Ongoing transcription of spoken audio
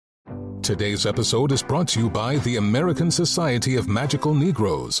Today's episode is brought to you by the American Society of Magical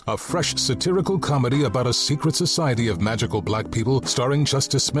Negroes, a fresh satirical comedy about a secret society of magical black people starring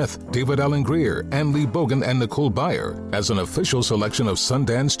Justice Smith, David Alan Grier, Ann Lee Bogan, and Nicole Byer. As an official selection of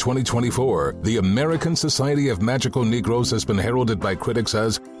Sundance 2024, the American Society of Magical Negroes has been heralded by critics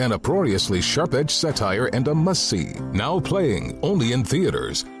as an uproariously sharp-edged satire and a must-see. Now playing only in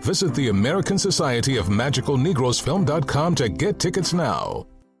theaters. Visit the American Society of Magical Negroes Film.com to get tickets now.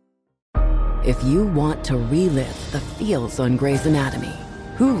 If you want to relive the feels on Grey's Anatomy,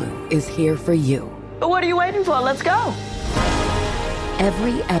 Hulu is here for you. What are you waiting for? Let's go.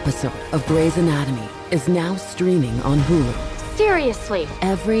 Every episode of Grey's Anatomy is now streaming on Hulu. Seriously.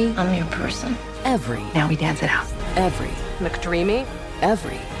 I'm your person. Now we dance it out. McDreamy.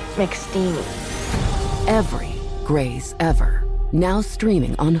 Every McSteamy. Every Grey's ever. Now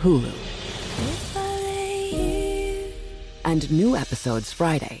streaming on Hulu. And new episodes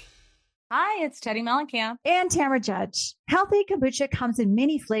Friday. Hi, it's Teddy Mellencamp. And Tamara Judge. Healthy kombucha comes in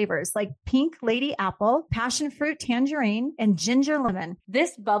many flavors like pink lady apple, passion fruit tangerine, and ginger lemon.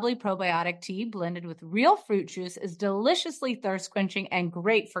 This bubbly probiotic tea blended with real fruit juice is deliciously thirst-quenching and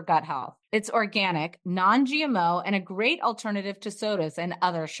great for gut health. It's organic, non-GMO, and a great alternative to sodas and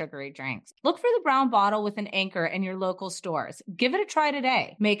other sugary drinks. Look for the brown bottle with an anchor in your local stores. Give it a try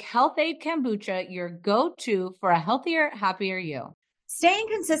today. Make Health Aid Kombucha your go-to for a healthier, happier you. Staying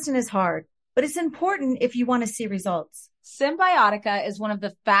consistent is hard, but it's important if you want to see results. Symbiotica is one of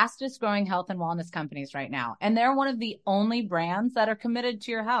the fastest growing health and wellness companies right now, and they're one of the only brands that are committed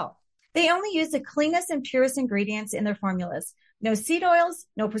to your health. They only use the cleanest and purest ingredients in their formulas. No seed oils,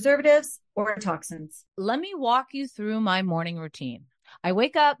 no preservatives, or toxins. Let me walk you through my morning routine. I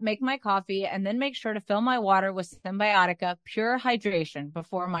wake up, make my coffee, and then make sure to fill my water with Symbiotica Pure Hydration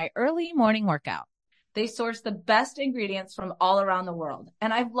before my early morning workout. They source the best ingredients from all around the world,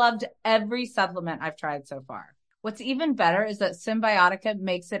 and I've loved every supplement I've tried so far. What's even better is that Symbiotica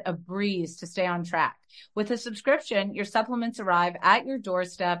makes it a breeze to stay on track. With a subscription, your supplements arrive at your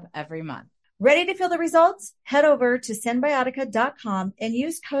doorstep every month. Ready to feel the results? Head over to Symbiotica.com and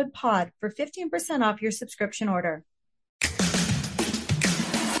use code POD for 15% off your subscription order.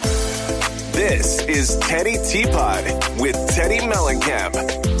 This is Teddy Teapot with Teddy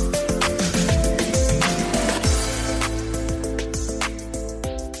Mellencamp.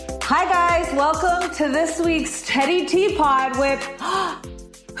 Hi guys, welcome to this week's Teddy Teapot with,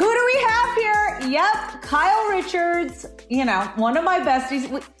 who do we have here? Yep, Kyle Richards, one of my besties.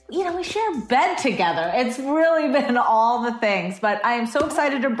 We share a bed together. It's really been all the things, but I am so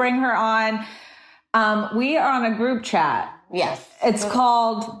excited to bring her on. We are on a group chat. Yes. It's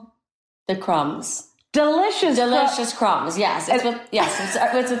called The Crumbs. Delicious Crumbs. Yes. It's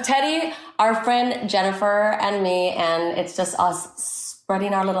with Teddy, our friend Jennifer, and me, and it's just us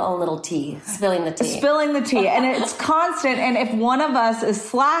spreading our little tea, spilling the tea. And it's constant. And if one of us is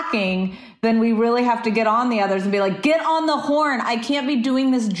slacking, then we really have to get on the others and be like, get on the horn. I can't be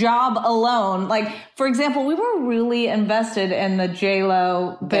doing this job alone. Like, for example, we were really invested in the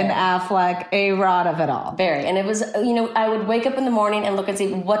J-Lo, Ben Affleck, A-Rod of it all. Very. And it was, I would wake up in the morning and look and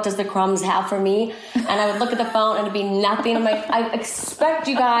see, what does the Crumbs have for me? And I would look at the phone and it'd be nothing. I'm like, I expect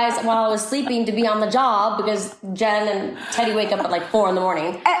you guys while I was sleeping to be on the job because Jen and Teddy wake up at like 4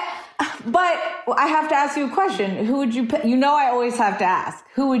 a.m. But I have to ask you a question. Who would you pick? I always have to ask.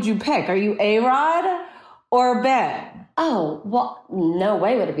 Who would you pick? Are you A-Rod or Ben? Oh, well, no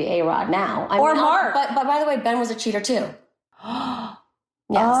way would it be A-Rod now. Mark. But by the way, Ben was a cheater too.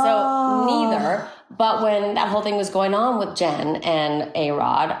 So neither. But when that whole thing was going on with Jen and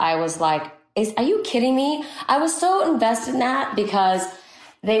A-Rod, I was like, are you kidding me? I was so invested in that because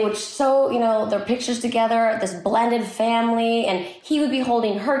they would show, their pictures together, this blended family, and he would be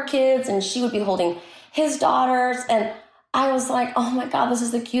holding her kids and she would be holding his daughters. And I was like, oh my God, this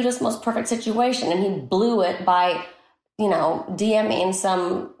is the cutest, most perfect situation. And he blew it by, DMing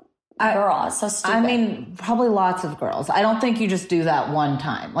some girl. It's so stupid. Probably lots of girls. I don't think you just do that one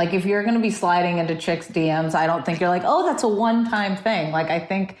time. Like if you're going to be sliding into chicks' DMs, I don't think you're like, oh, that's a one-time thing. Like I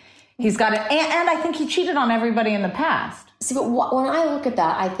think he's got it. And I think he cheated on everybody in the past. See, but when I look at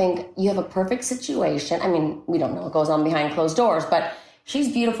that, I think you have a perfect situation. I mean, we don't know what goes on behind closed doors, but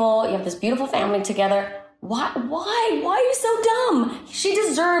she's beautiful. You have this beautiful family together. Why are you so dumb? She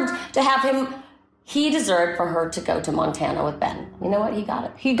deserved to have him. He deserved for her to go to Montana with Ben. You know what? He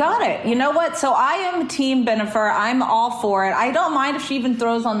got it. You know what? So I am Team Bennifer. I'm all for it. I don't mind if she even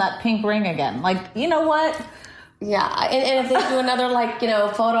throws on that pink ring again. Like, you know what? Yeah, and if they do another,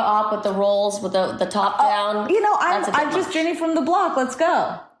 photo op with the rolls with the top down. I'm just Jenny from the block. Let's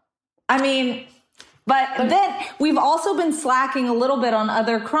go. But then we've also been slacking a little bit on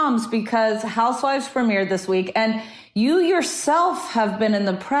other crumbs because Housewives premiered this week, and you yourself have been in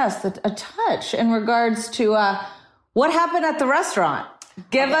the press a touch in regards to what happened at the restaurant.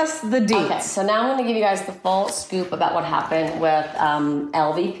 Give us the deets. Okay, so now I'm going to give you guys the full scoop about what happened with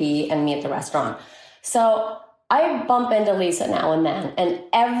LVP and me at the restaurant. So I bump into Lisa now and then, and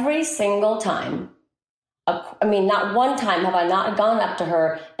every single time, not one time have I not gone up to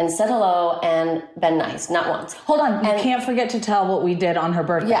her and said hello and been nice. Not once. Hold on. You can't forget to tell what we did on her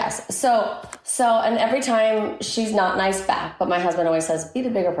birthday. Yes. So, and every time she's not nice back, but my husband always says, be the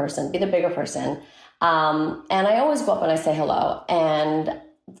bigger person, be the bigger person. And I always go up and I say hello. And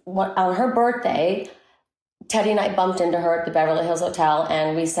on her birthday, Teddy and I bumped into her at the Beverly Hills Hotel,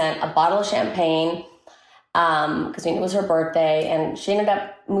 and we sent a bottle of champagne because we knew it was her birthday, and she ended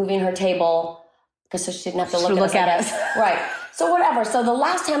up moving her table because so she didn't have to look at us. Right. So whatever. So the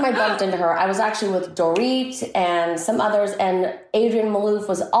last time I bumped into her, I was actually with Dorit and some others, and Adrienne Maloof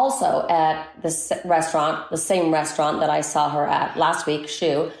was also at this restaurant, the same restaurant that I saw her at last week,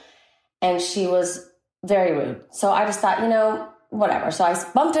 Shoe, and she was very rude. So I just thought, whatever. So I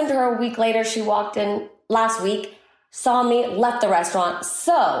bumped into her a week later. She walked in last week, saw me, left the restaurant.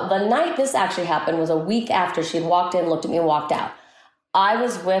 So the night this actually happened was a week after she'd walked in, looked at me, and walked out. I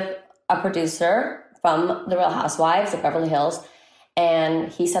was with a producer from The Real Housewives of Beverly Hills, and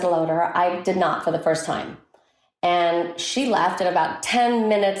he said hello to her. I did not for the first time. And she left, and about 10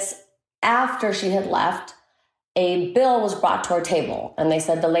 minutes after she had left, a bill was brought to our table, and they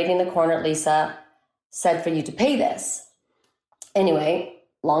said, the lady in the corner, Lisa, said for you to pay this. Anyway,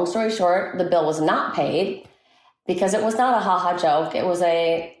 long story short, the bill was not paid because it was not a ha-ha joke. It was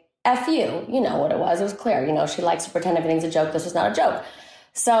a F you. You know what it was. It was clear. She likes to pretend everything's a joke. This was not a joke.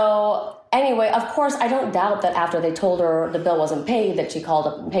 So anyway, of course, I don't doubt that after they told her the bill wasn't paid, that she called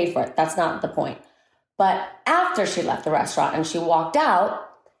up and paid for it. That's not the point. But after she left the restaurant and she walked out,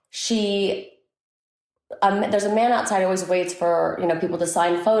 there's a man outside who always waits for, people to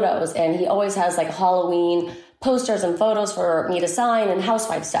sign photos. And he always has like Halloween posters and photos for me to sign and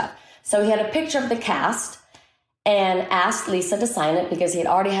housewife stuff. So he had a picture of the cast and asked Lisa to sign it because he had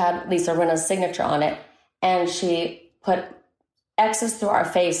already had Lisa Rinna's signature on it. And she put X's through our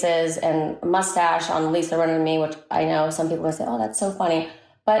faces and a mustache on Lisa Rinna and me, which I know some people will say, oh, that's so funny.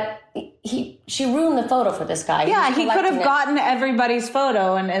 But she ruined the photo for this guy. Yeah, he could have gotten everybody's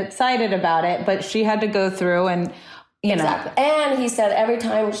photo and excited about it, but she had to go through and, Exactly. And he said every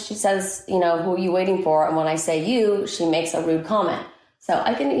time she says, who are you waiting for? And when I say you, she makes a rude comment. So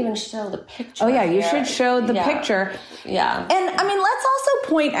I can even show the picture. Oh, yeah, you should show the picture. Yeah. And, let's also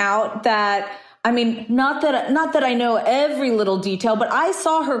point out that, not that I know every little detail, but I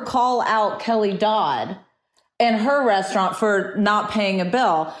saw her call out Kelly Dodd in her restaurant for not paying a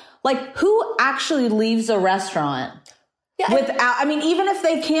bill. Like, who actually leaves a restaurant without, even if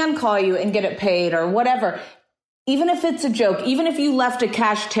they can call you and get it paid or whatever, even if it's a joke, even if you left a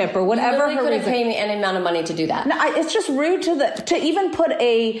cash tip or whatever. You couldn't pay me any amount of money to do that. No, it's just rude to even put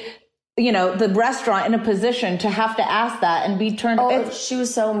the restaurant in a position to have to ask that and be turned. She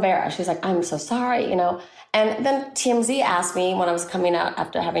was so embarrassed. She's like, I'm so sorry, And then TMZ asked me when I was coming out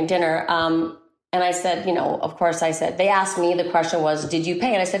after having dinner, and I said, of course I said, they asked me, the question was, did you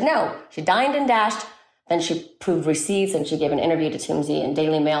pay? And I said, no. She dined and dashed. Then she proved receipts and she gave an interview to TMZ and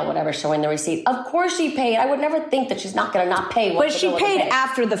Daily Mail, whatever, showing the receipts. Of course she paid. I would never think that she's not going to not pay. But she paid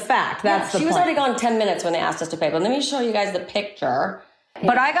after the fact. That's the point. She was already gone 10 minutes when they asked us to pay. But let me show you guys the picture.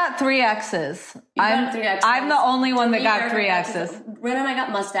 But I got 3 X's. I'm the only one that got 3 X's. Rinna and I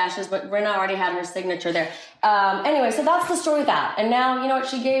got mustaches, but Rinna already had her signature there. Anyway, so that's the story with that. And now, what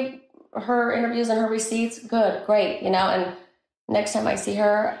she gave her interviews and her receipts. Good, great, and next time I see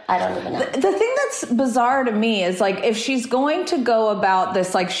her, I don't even know. The thing that's bizarre to me is, like, if she's going to go about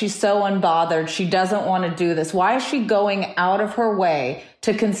this, like, she's so unbothered, she doesn't want to do this, why is she going out of her way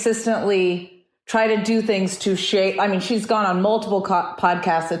to consistently try to do things to shape? She's gone on multiple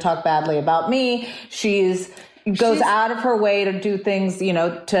podcasts that talk badly about me. She's goes out of her way to do things, to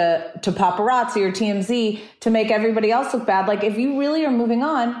paparazzi or TMZ to make everybody else look bad. Like, if you really are moving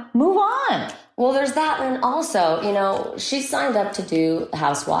on, move on. Well, there's that. And also, she signed up to do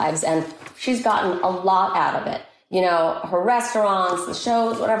Housewives and she's gotten a lot out of it. Her restaurants, the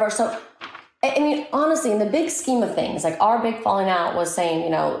shows, whatever. So, honestly, in the big scheme of things, like our big falling out was saying,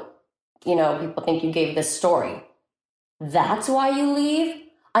 people think you gave this story. That's why you leave?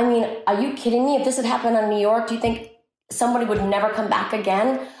 Are you kidding me? If this had happened in New York, do you think somebody would never come back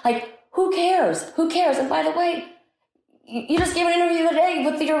again? Like, who cares? Who cares? And by the way, you just gave an interview today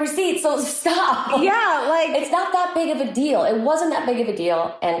with your receipt, so stop. Yeah, like... It's not that big of a deal. It wasn't that big of a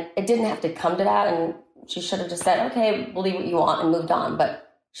deal, and it didn't have to come to that, and she should have just said, okay, believe what you want, and moved on.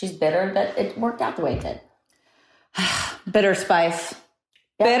 But she's bitter that it worked out the way it did. Bitter spice.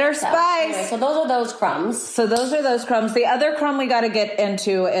 Yeah, Bitter spice. Anyway, so those are those crumbs. The other crumb we got to get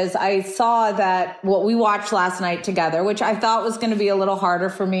into is I saw that what we watched last night together, which I thought was going to be a little harder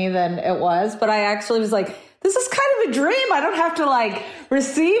for me than it was. But I actually was like, this is kind of a dream. I don't have to like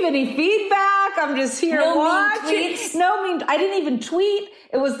receive any feedback. I'm just here watching. I didn't even tweet.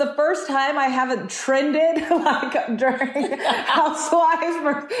 It was the first time I haven't trended like during Housewives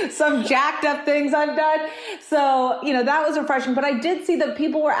for some jacked up things I've done. So, that was refreshing. But I did see that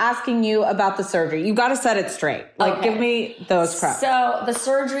people were asking you about the surgery. You got to set it straight. Like, give me those crumbs. So the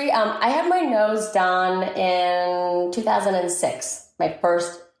surgery, I had my nose done in 2006, my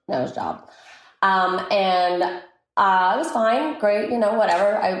first nose job. And it was fine, great,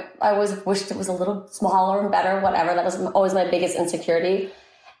 whatever. I always wished it was a little smaller and better, whatever. That was always my biggest insecurity.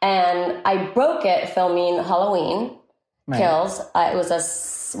 And I broke it filming Halloween Kills. It was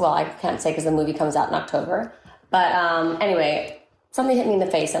I can't say because the movie comes out in October. But anyway, something hit me in the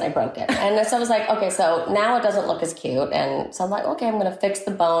face and I broke it. And so I was like, okay, so now it doesn't look as cute. And so I'm like, okay, I'm going to fix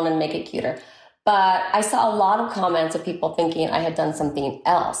the bone and make it cuter. But I saw a lot of comments of people thinking I had done something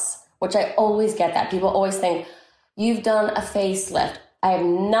else, which I always get that. People always think, you've done a facelift. I have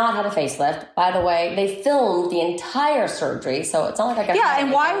not had a facelift. By the way, they filmed the entire surgery, so it's not like I got... Yeah,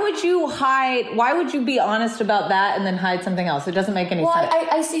 and why would you be honest about that and then hide something else? It doesn't make any sense.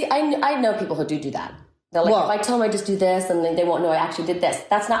 I know people who do that. They're like, if I tell them I just do this, and then they won't know I actually did this.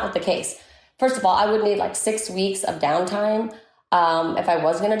 That's not what the case. First of all, I would need like 6 weeks of downtime if I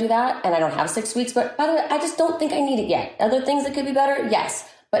was going to do that, and I don't have 6 weeks. But by the way, I just don't think I need it yet. Are there things that could be better? Yes.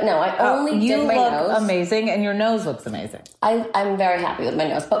 But no, I only did my nose. You look amazing, and your nose looks amazing. I'm very happy with my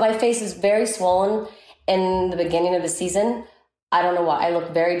nose. But my face is very swollen in the beginning of the season. I don't know why. I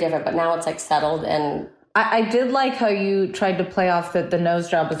look very different, but now it's like settled. And I did like how you tried to play off that the nose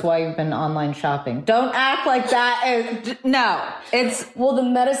job is why you've been online shopping. Don't act like that. No, it's... Well, the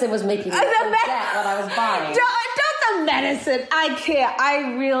medicine was making me forget what I was buying. Don't the medicine. I can't.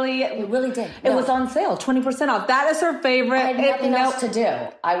 It really did. It was on sale, 20% off. That is her favorite. I had nothing else to do.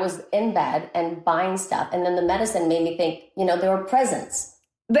 I was in bed and buying stuff. And then the medicine made me think, there were presents.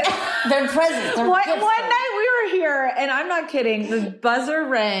 They're presents. One night we were here, and I'm not kidding, the buzzer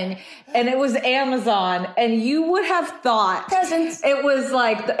rang, and it was Amazon, and you would have thought presents. It was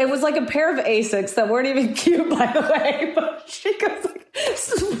like a pair of Asics that weren't even cute, by the way. But she goes like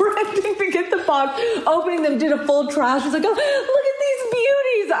sprinting to get the box, opening them, did a full trial. She's like, "Oh, look at these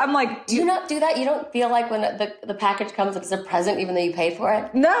beauties!" I'm like, "Do you not do that? You don't feel like when the package comes, it's a present, even though you paid for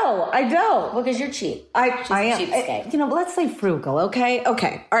it?" No, I don't. Well, because you're cheap. I am. Cheapskate. Let's say frugal, okay?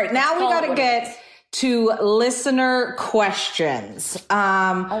 Okay. All right, now we got to get to listener questions.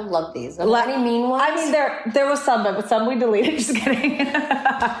 I love these. Are there any mean ones? I mean, there was some, but some we deleted. Just kidding.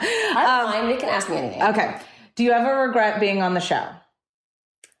 I'm fine. They can ask me anything. Okay. Do you ever regret being on the show?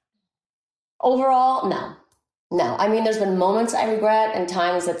 Overall, no. No. I mean, there's been moments I regret and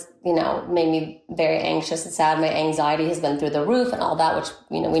times that's, made me very anxious and sad. My anxiety has been through the roof and all that, which,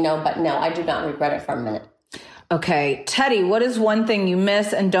 we know. But no, I do not regret it for a minute. Okay. Teddy, what is one thing you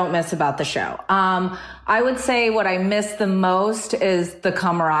miss and don't miss about the show? I would say what I miss the most is the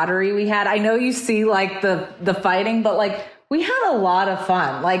camaraderie we had. I know you see like the fighting, but like we had a lot of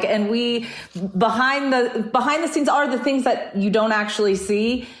fun. Like, and we behind the scenes are the things that you don't actually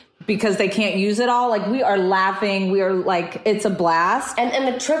see because they can't use it all. Like we are laughing. We are like, it's a blast. And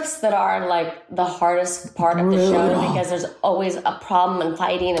the trips that are like the hardest part of the show because there's always a problem and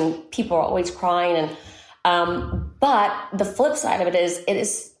fighting and people are always crying and, but the flip side of it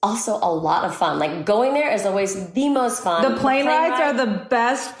is also a lot of fun. Like going there is always the most fun. The plane rides are the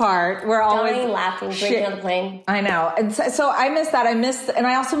best part. We're always laughing, drinking on the plane. I know. And so I miss that. And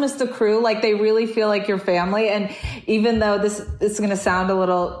I also miss the crew. Like they really feel like your family. And even though this is going to sound a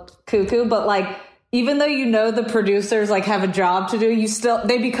little cuckoo, but like, even though the producers like have a job to do,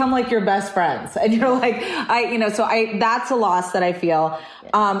 they become like your best friends. And you're like, that's a loss that I feel.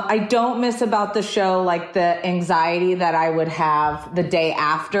 I don't miss about the show, like the anxiety that I would have the day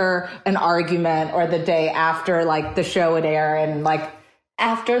after an argument or the day after like the show would air and like.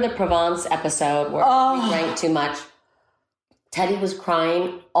 After the Provence episode where we drank too much, Teddy was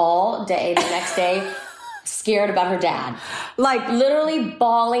crying all day the next day. scared about her dad. Like literally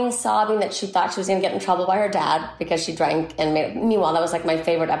bawling, sobbing that she thought she was going to get in trouble by her dad because she drank and made. Meanwhile, that was like my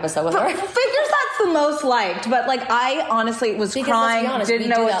favorite episode with her. Figures that's the most liked, but like I honestly was crying, didn't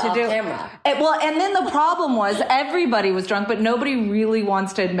know what to do. And then the problem was everybody was drunk, but nobody really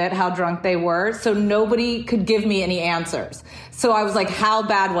wants to admit how drunk they were, so nobody could give me any answers. So I was like, how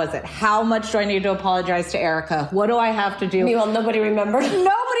bad was it? How much do I need to apologize to Erica? What do I have to do? Meanwhile, nobody remembered.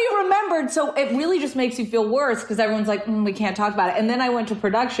 Nobody remembered. So it really just makes you feel worse because everyone's like, we can't talk about it. And then I went to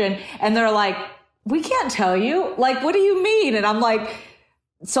production and they're like, we can't tell you. Like, what do you mean? And I'm like,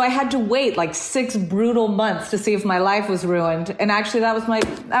 so I had to wait like 6 brutal months to see if my life was ruined. And actually that was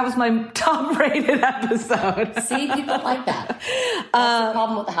my top rated episode. See, people like that. That's the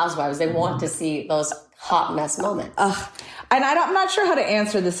problem with the Housewives. They want to see those hot mess moments. And I'm not sure how to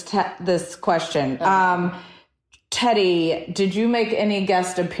answer this question. Okay. Teddy, did you make any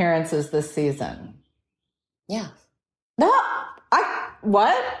guest appearances this season? Yeah. No.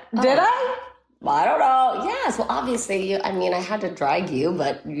 What? Did I? Well, I don't know. Yes. Well, obviously, I had to drag you,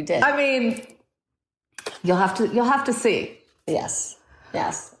 but you did. I mean, you'll have to see. Yes.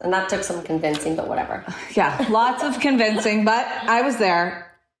 And that took some convincing, but whatever. Yeah, lots of convincing, but I was there.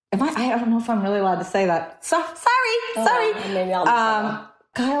 I don't know if I'm really allowed to say that. Sorry. Maybe I'll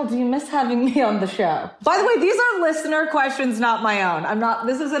Kyle, do you miss having me on the show? By the way, these are listener questions, not my own.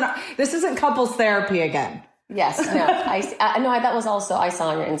 This isn't couples therapy again. Yes, no, that was also, I saw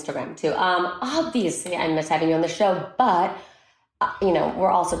on your Instagram too. Obviously I miss having you on the show, but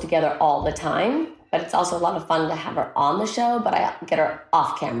we're also together all the time, but it's also a lot of fun to have her on the show, but I get her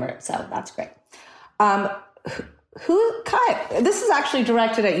off camera. So that's great. Kyle, this is actually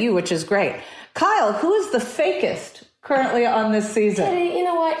directed at you, which is great. Kyle, who is the fakest currently on this season? Kitty, you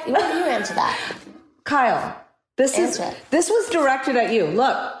know what? Why don't you answer that? Kyle, this was directed at you.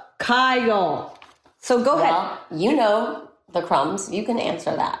 Look, Kyle. So go ahead. Well, you know the crumbs. You can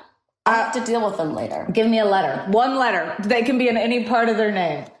answer that. I have to deal with them later. Give me a letter. One letter. They can be in any part of their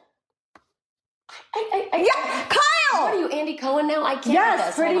name. Yeah, Kyle! What are you, Andy Cohen now? I can't do Yes,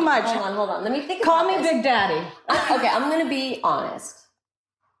 this. pretty much. Hold on. Let me think Call about me this. Big Daddy. Okay, I'm going to be honest.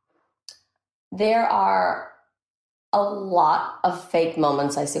 There are a lot of fake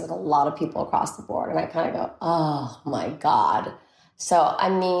moments I see with a lot of people across the board, and I kind of go, oh my God. So,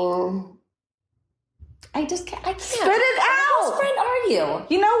 I just can't. I can't. Spit it out. Whose friend are you?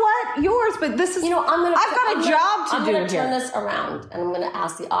 You know what? Yours, but this is. I've got a job to do here. I'm going to turn this around, and I'm going to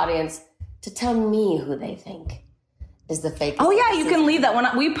ask the audience to tell me who they think is the fake. Oh yeah, you can leave that when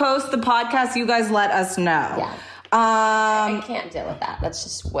we post the podcast. You guys let us know. Yeah. I can't deal with that. That's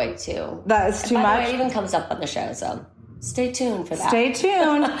just way too. That is too much. By the way, it even comes up on the show, so stay tuned for that. Stay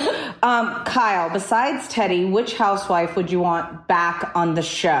tuned. Kyle, besides Teddy, which housewife would you want back on the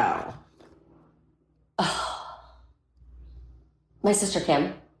show? My sister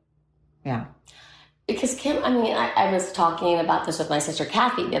Kim. Yeah. Because Kim, I was talking about this with my sister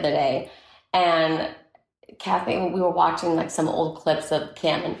Kathy the other day, and Kathy, we were watching like some old clips of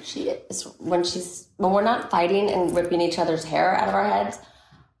Kim, and when we're not fighting and ripping each other's hair out of our heads,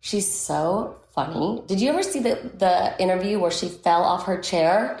 she's so funny. Did you ever see the interview where she fell off her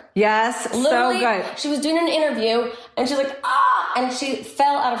chair? Yes, literally, so good. She was doing an interview, and she's like, and she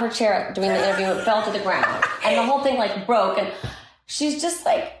fell out of her chair doing the interview and fell to the ground, and the whole thing like broke, and she's just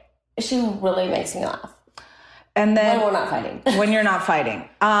like, she really makes me laugh. And then when we're not fighting. When you're not fighting.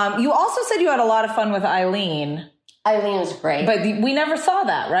 You also said you had a lot of fun with Eileen. Eileen was great. But we never saw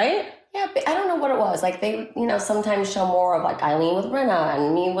that, right? Yeah, but I don't know what it was. Like they, sometimes show more of like Eileen with Rinna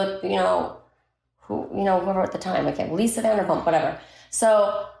and me with, whoever at the time. Okay, Lisa Vanderpump, whatever.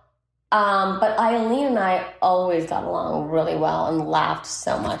 So, but Eileen and I always got along really well and laughed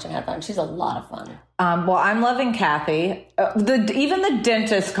so much and had fun. She's a lot of fun. Well, I'm loving Kathy. Even the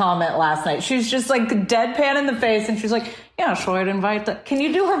dentist comment last night, she's just like deadpan in the face, and she's like, "Yeah, sure, I'd invite the." Can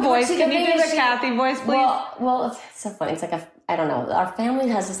you do her voice? Can you do the Kathy voice, please? Well, it's so funny. It's like I don't know. Our family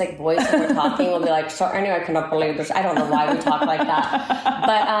has this like voice when we're talking. We'll be like, "So anyway, I cannot believe this." I don't know why we talk like that,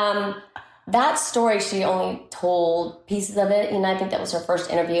 but that story, she only told pieces of it. I think that was her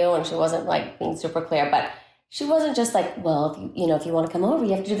first interview, and she wasn't like being super clear, but. She wasn't just like, well, if you want to come over,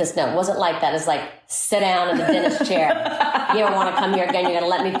 you have to do this. No, it wasn't like that. It's like, sit down in the dentist chair. You don't want to come here again. You got to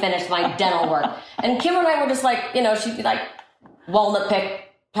let me finish my dental work. And Kim and I were just like, she'd be like, walnut pick.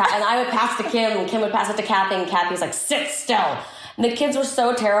 And I would pass to Kim, and Kim would pass it to Kathy, and Kathy was like, sit still. And the kids were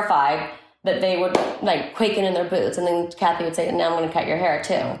so terrified that they would like quaking in their boots. And then Kathy would say, now I'm going to cut your hair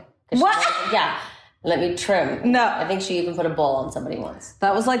too. What? Like, yeah. Let me trim. No. I think she even put a bowl on somebody once.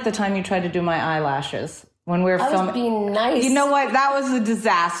 That was like the time you tried to do my eyelashes. when we were filming. I was being nice. You know what? That was a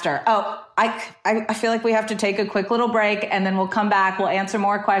disaster. Oh, I feel like we have to take a quick little break, and then we'll come back. We'll answer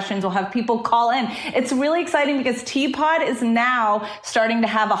more questions. We'll have people call in. It's really exciting because Teapot is now starting to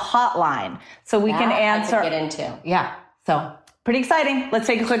have a hotline, so we can answer. I could get into. Yeah. So pretty exciting. Let's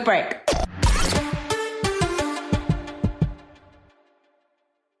take a quick break.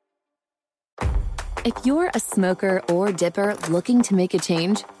 If you're a smoker or dipper looking to make a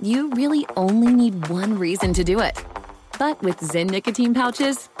change, you really only need one reason to do it. But with Zyn nicotine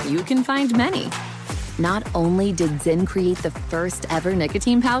pouches, you can find many. Not only did Zyn create the first ever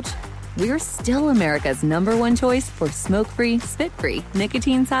nicotine pouch, we're still America's #1 choice for smoke-free, spit-free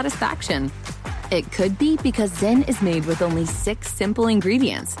nicotine satisfaction. It could be because Zyn is made with only 6 simple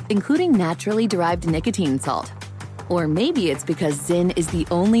ingredients, including naturally derived nicotine salt. Or maybe it's because Zyn is the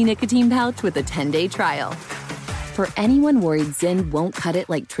only nicotine pouch with a 10-day trial. For anyone worried Zyn won't cut it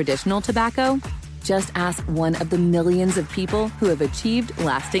like traditional tobacco, just ask one of the millions of people who have achieved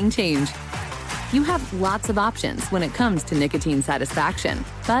lasting change. You have lots of options when it comes to nicotine satisfaction,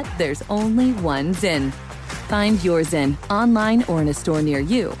 but there's only one Zyn. Find your Zyn online or in a store near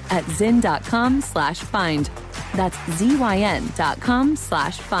you at zyn.com/find. That's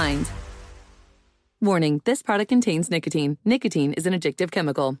ZYN.com/find. Warning, this product contains nicotine. Nicotine is an addictive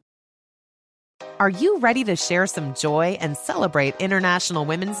chemical. Are you ready to share some joy and celebrate International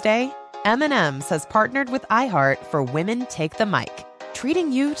Women's Day? M&M's has partnered with iHeart for Women Take the Mic,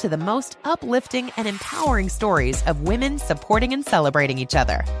 treating you to the most uplifting and empowering stories of women supporting and celebrating each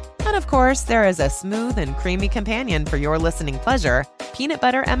other. And of course, there is a smooth and creamy companion for your listening pleasure, peanut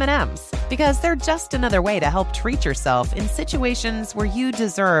butter M&Ms, because they're just another way to help treat yourself in situations where you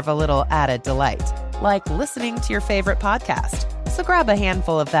deserve a little added delight, like listening to your favorite podcast. So grab a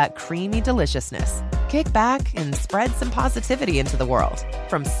handful of that creamy deliciousness. Kick back and spread some positivity into the world.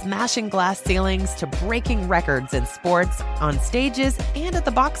 From smashing glass ceilings to breaking records in sports, on stages, and at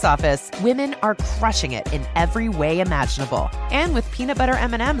the box office, women are crushing it in every way imaginable. And with peanut butter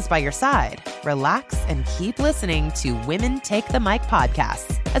M&Ms by your side, relax and keep listening to Women Take the Mic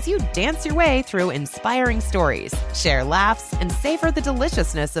podcasts as you dance your way through inspiring stories, share laughs, and savor the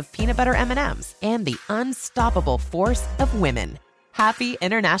deliciousness of peanut butter M&Ms and the unstoppable force of women. Happy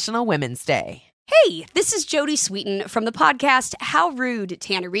International Women's Day. Hey, this is Jodie Sweetin from the podcast How Rude,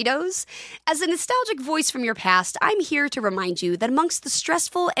 Tanneritos. As a nostalgic voice from your past, I'm here to remind you that amongst the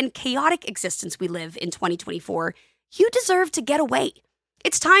stressful and chaotic existence we live in 2024, you deserve to get away.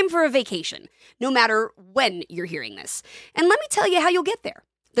 It's time for a vacation, no matter when you're hearing this. And let me tell you how you'll get there.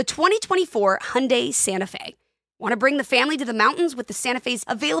 The 2024 Hyundai Santa Fe. Want to bring the family to the mountains with the Santa Fe's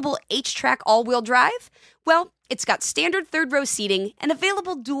available H-Track all-wheel drive? Well, it's got standard third-row seating and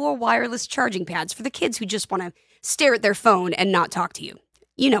available dual wireless charging pads for the kids who just want to stare at their phone and not talk to you.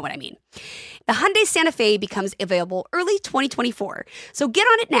 You know what I mean. The Hyundai Santa Fe becomes available early 2024, so get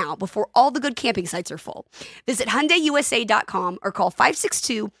on it now before all the good camping sites are full. Visit HyundaiUSA.com or call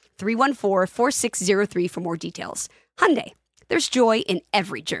 562-314-4603 for more details. Hyundai, there's joy in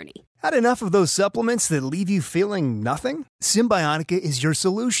every journey. Had enough of those supplements that leave you feeling nothing? Symbiotica is your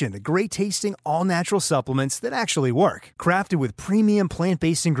solution to great-tasting, all-natural supplements that actually work. Crafted with premium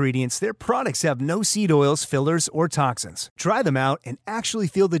plant-based ingredients, their products have no seed oils, fillers, or toxins. Try them out and actually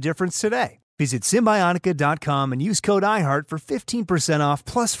feel the difference today. Visit Symbiotica.com and use code IHEART for 15% off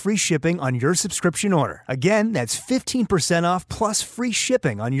plus free shipping on your subscription order. Again, that's 15% off plus free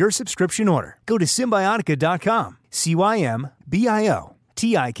shipping on your subscription order. Go to Symbiotica.com,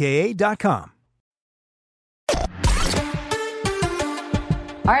 CYMBIOTIKA.com.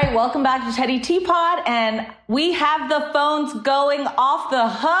 All right, welcome back to Teddy Teapot, and we have the phones going off the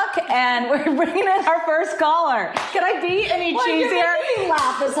hook, and we're bringing in our first caller. Can I be any cheesier? You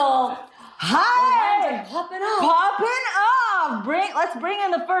laugh this whole... Hi! Popping off. Popping off! Let's bring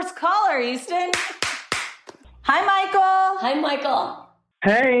in the first caller, Easton. Hi, Michael. Hi, Michael.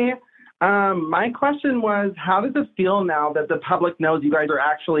 Hey. My question was, how does it feel now that the public knows you guys are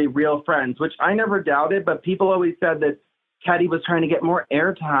actually real friends? Which I never doubted, but people always said that Teddy was trying to get more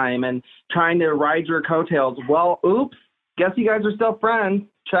airtime and trying to ride your coattails. Well, oops, guess you guys are still friends.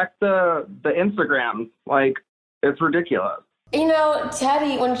 Check the Instagram. Like, it's ridiculous. You know,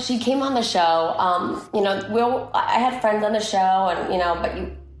 Teddy, when she came on the show, I had friends on the show, and but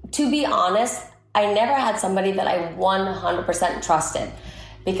to be honest, I never had somebody that I 100% trusted,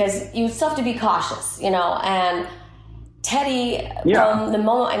 because you still have to be cautious, and Teddy, from the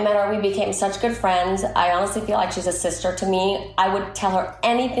moment I met her, we became such good friends. I honestly feel like she's a sister to me. I would tell her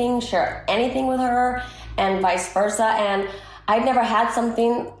anything, share anything with her, and vice versa, and I'd never had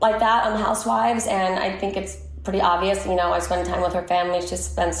something like that on Housewives, and I think it's pretty obvious. I spend time with her family. She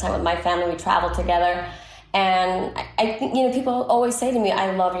spends time with my family. We travel together. And I think, people always say to me,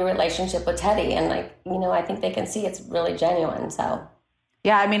 I love your relationship with Teddy. And I think they can see it's really genuine. So.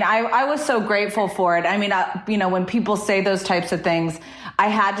 Yeah, I was so grateful for it. When people say those types of things, I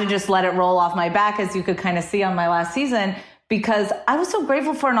had to just let it roll off my back, as you could kind of see on my last season, because I was so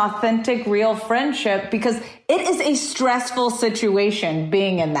grateful for an authentic, real friendship, because it is a stressful situation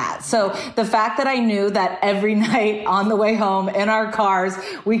being in that. So the fact that I knew that every night on the way home in our cars,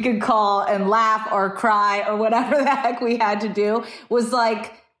 we could call and laugh or cry or whatever the heck we had to do was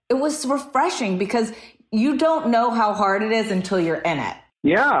it was refreshing, because you don't know how hard it is until you're in it.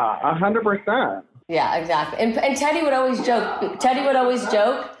 Yeah, 100%. Yeah, exactly. And Teddy would always joke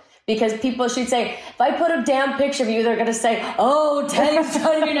because she'd say, if I put a damn picture of you, they're going to say, oh, Teddy's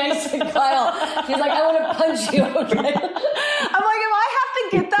trying to be nice to Kyle. She's like, I want to punch you. Okay? I'm like, if I have to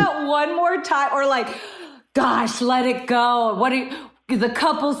get that one more time, or gosh, let it go. The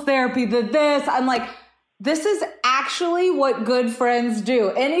couples therapy, this. I'm like, this is actually what good friends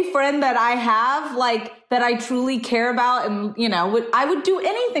do. Any friend that I have, that I truly care about, and, I would do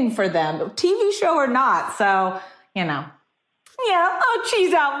anything for them, TV show or not. So, I'll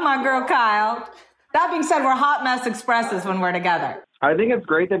cheese out with my girl Kyle. That being said, we're hot mess expresses when we're together. I think it's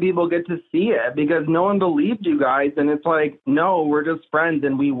great that people get to see it, because no one believed you guys. And it's no, we're just friends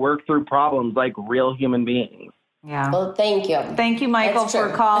and we work through problems like real human beings. Yeah. Well, thank you. Thank you, Michael, for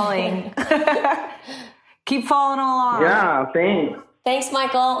calling. Keep following along. Yeah, thanks. Thanks,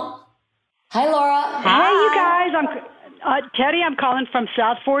 Michael. Hi, Laura. Hi. Hey, you guys. I'm Teddy. I'm calling from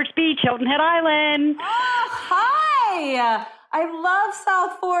South Forest Beach, Hilton Head Island. Oh, hi. I love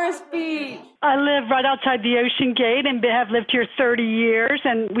South Forest Beach. I live right outside the Ocean Gate and have lived here 30 years.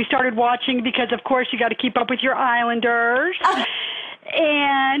 And we started watching because, of course, you got to keep up with your Islanders.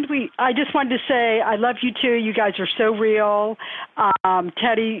 And I just wanted to say I love you, too. You guys are so real.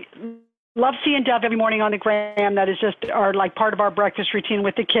 Teddy, love seeing Dove every morning on the gram. That is just part of our breakfast routine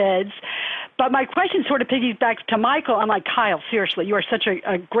with the kids. But my question sort of piggybacks to Michael. I'm like, Kyle, seriously, you are such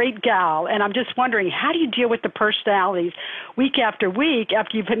a great gal. And I'm just wondering, how do you deal with the personalities week after week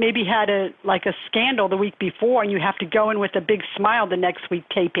after you've maybe had a scandal the week before and you have to go in with a big smile the next week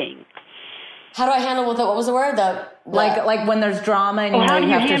taping? How do I handle with it? What was the word? Like when there's drama and how do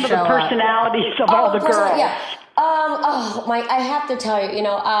you handle the personalities of all the girls? Yeah. I have to tell you,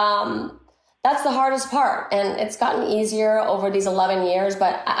 that's the hardest part, and it's gotten easier over these 11 years,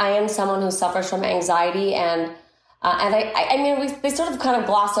 but I am someone who suffers from anxiety, and they sort of kind of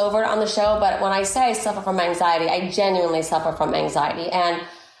gloss over it on the show, but when I say I suffer from anxiety, I genuinely suffer from anxiety, and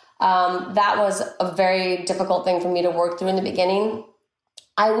that was a very difficult thing for me to work through in the beginning.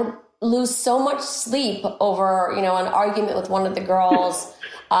 I would lose so much sleep over, an argument with one of the girls,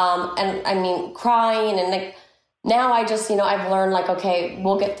 crying, and now I just, I've learned okay,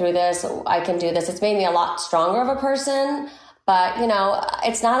 we'll get through this. I can do this. It's made me a lot stronger of a person. But,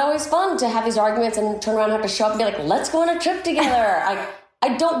 it's not always fun to have these arguments and turn around and have to show up and be like, let's go on a trip together.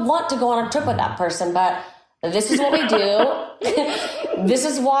 I don't want to go on a trip with that person, but this is what we do. This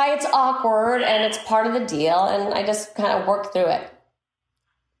is why it's awkward and it's part of the deal. And I just kind of work through it.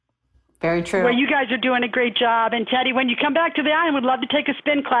 Very true. Well, you guys are doing a great job. And Teddy, when you come back to the island, we'd love to take a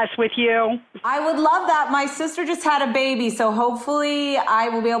spin class with you. I would love that. My sister just had a baby, so hopefully I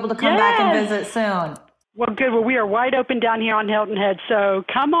will be able to come back and visit soon. Well, good. Well, we are wide open down here on Hilton Head, so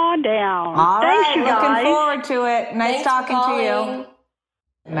come on down. All Thanks, right, you guys. looking forward to it. Nice Thanks talking to you.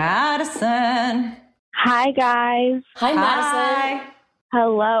 Madison. Hi, guys. Hi, Madison.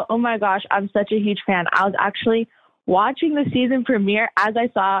 Hello. Oh, my gosh. I'm such a huge fan. I was actually watching the season premiere as I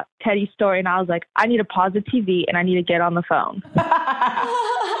saw Teddy's story, and I was like, I need to pause the TV and I need to get on the phone.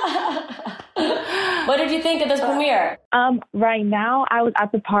 What did you think of this premiere? Right now, I was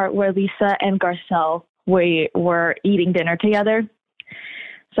at the part where Lisa and Garcelle were eating dinner together.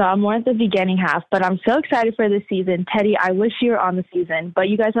 So I'm more at the beginning half, but I'm so excited for this season. Teddy, I wish you were on the season, but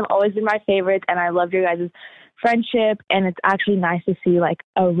you guys have always been my favorites, and I love your guys' friendship, and it's actually nice to see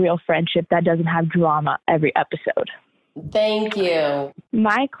a real friendship that doesn't have drama every episode. Thank you.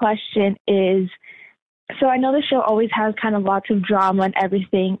 My question is, so I know the show always has kind of lots of drama and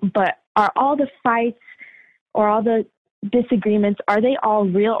everything, but are all the fights or all the disagreements, are they all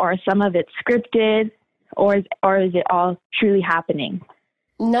real, or is some of it scripted, or is it all truly happening?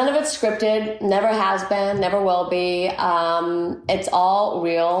 None of it's scripted, never has been, never will be. It's all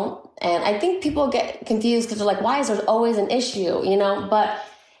real. And I think people get confused because they're like, why is there always an issue, But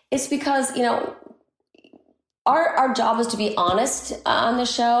it's because, our job is to be honest on the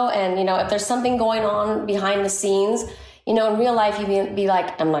show. And, if there's something going on behind the scenes, in real life, you'd be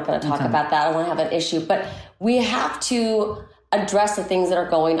like, I'm not going to talk about that. I don't want to have an issue. But we have to address the things that are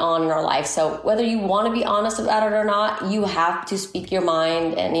going on in our life. So whether you want to be honest about it or not, you have to speak your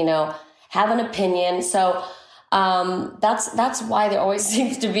mind and, you know, have an opinion. So that's why there always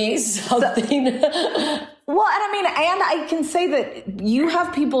seems to be something. Well, and I mean, and I can say that you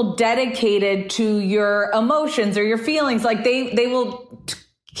have people dedicated to your emotions or your feelings. Like they will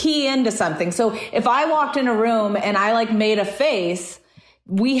key into something. So if I walked in a room and I like made a face,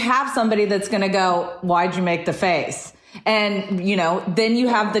 we have somebody that's going to go, why'd you make the face? And, you know, then you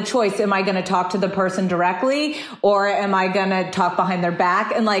have the choice. Am I going to talk to the person directly or am I going to talk behind their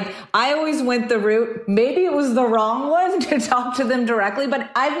back? And like, I always went the route, maybe it was the wrong one to talk to them directly,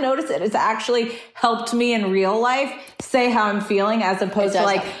 but I've noticed it has actually helped me in real life say how I'm feeling as opposed to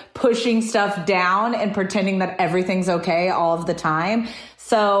like pushing stuff down and pretending that everything's okay all of the time.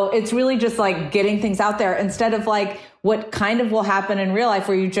 So it's really just like getting things out there instead of like what kind of will happen in real life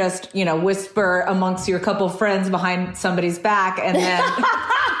where you just, you know, whisper amongst your couple friends behind somebody's back and then,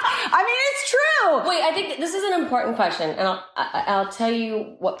 I mean, it's true. Wait, I think this is an important question. And I'll tell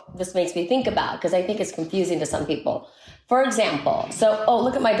you what this makes me think about because I think it's confusing to some people. For example,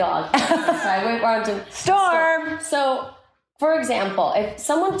 look at my dog. Sorry, we're on to Storm. So, for example, if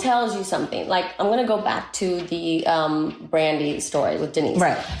someone tells you something, like I'm going to go back to the Brandy story with Denise.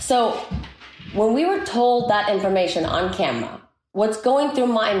 Right. So when we were told that information on camera, what's going through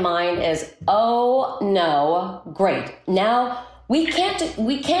my mind is, oh no, great. Now we can't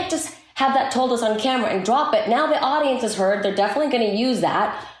just have that told us on camera and drop it. Now the audience has heard. They're definitely going to use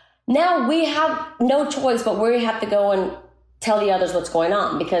that. Now we have no choice, but we have to go and tell the others what's going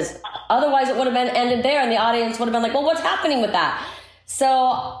on because otherwise it would have been ended there and the audience would have been like, well, what's happening with that?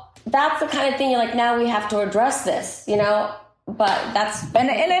 So that's the kind of thing you're like, now we have to address this, you know, but that's. And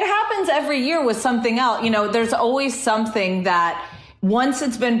it happens every year with something else. You know, there's always something that once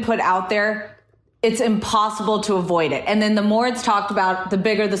it's been put out there, it's impossible to avoid it. And then the more it's talked about, the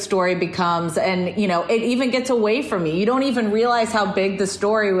bigger the story becomes. And, you know, it even gets away from you. You don't even realize how big the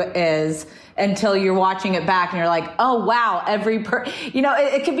story is until you're watching it back and you're like, oh, wow, you know,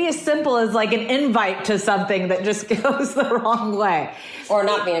 it could be as simple as like an invite to something that just goes the wrong way. Or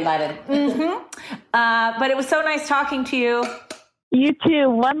not be invited. But it was so nice talking to you. You too.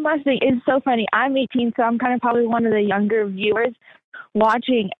 One last thing. It's so funny. I'm 18, so I'm kind of probably one of the younger viewers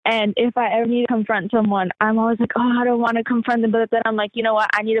watching. And if I ever need to confront someone, I'm always like, oh, I don't want to confront them. But then I'm like, you know what?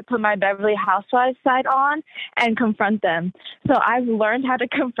 I need to put my Beverly Housewives side on and confront them. So I've learned how to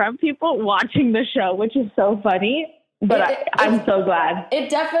confront people watching the show, which is so funny. But I'm so glad. It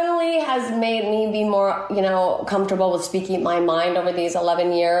definitely has made me be more, you know, comfortable with speaking my mind over these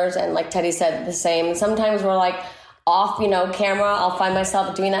 11 years. And like Teddy said, the same. Sometimes we're like off, you know, camera. I'll find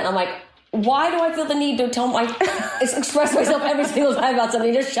myself doing that. And I'm like, why do I feel the need to express myself every single time about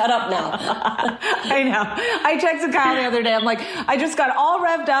something? Just shut up now. I know. I texted Kyle the other day. I'm like, I just got all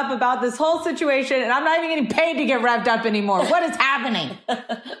revved up about this whole situation and I'm not even getting paid to get revved up anymore. What is happening?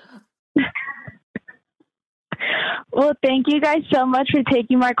 Well, thank you guys so much for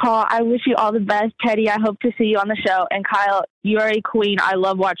taking my call. I wish you all the best. Teddy, I hope to see you on the show. And Kyle, you're a queen. I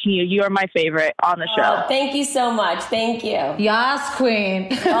love watching you. You are my favorite on the show. Thank you so much. Thank you. Yas, queen.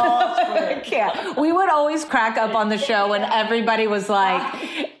 Yeah. We would always crack up on the show when everybody was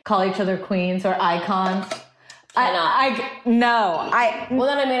like, call each other queens or icons. Well,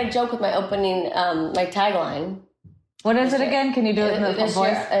 then I made a joke with my opening, my tagline. What is it again? Can you do it in the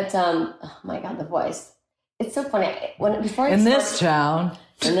voice? It's, oh my God, the voice. It's so funny. This town,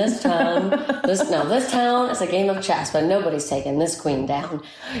 this town, it's a game of chess, but nobody's taking this queen down.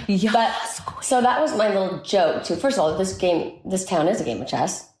 Yes, so that was my little joke too. First of all, this town is a game of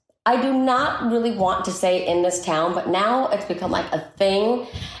chess. I do not really want to say in this town, but now it's become like a thing.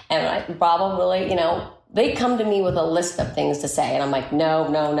 And Bravo really, you know, they come to me with a list of things to say. And I'm like, no,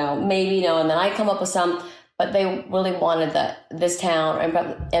 maybe no. And then I come up with some, but they really wanted this town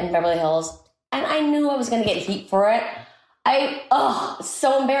in Beverly Hills. And I knew I was going to get heat for it. It's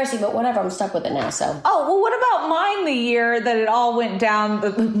so embarrassing, but whatever. I'm stuck with it now. So. Oh, well, what about mine? The year that it all went down,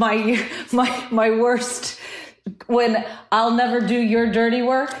 my worst, when I'll never do your dirty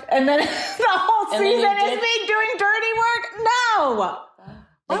work, and then the whole season is me doing dirty work. No,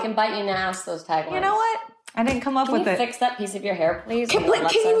 they can bite you in the ass. Those taglines. You know what? I didn't come up with it. Can you fix that piece of your hair, please? Can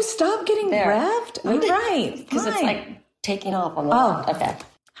you stop getting revved? All right, because it's like taking off on the left. Okay.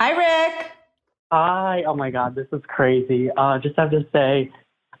 Hi, Rick. Hi. Oh my God, this is crazy. Just have to say,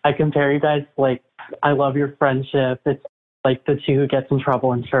 I compare you guys, like, I love your friendship. It's like the two who gets in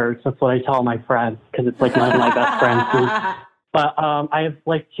trouble in church. That's what I tell my friends because it's like one of my best friends. But I have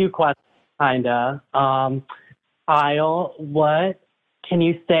like two questions, kinda. Kyle, what can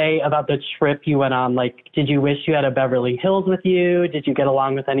you say about the trip you went on? Like, did you wish you had a Beverly Hills with you? Did you get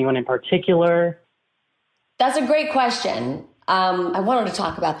along with anyone in particular? That's a great question. I wanted to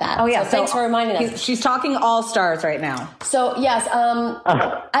talk about that. Oh, yeah. So thanks for reminding us. She's talking all stars right now. So, yes,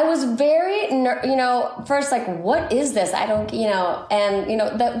 I was very, first, like, what is this? I don't, and,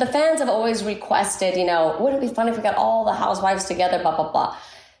 the fans have always requested, wouldn't it be fun if we got all the housewives together, blah, blah, blah.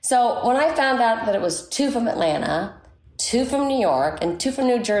 So when I found out that it was 2 from Atlanta, 2 from New York, and 2 from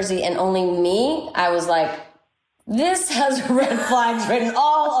New Jersey, and only me, I was like, this has red flags written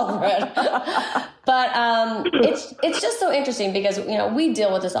all over it. But it's just so interesting because, we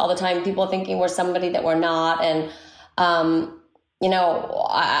deal with this all the time. People thinking we're somebody that we're not. And, I'm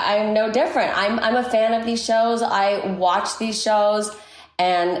no different. I'm a fan of these shows. I watch these shows,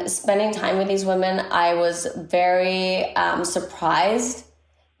 and spending time with these women, I was very surprised,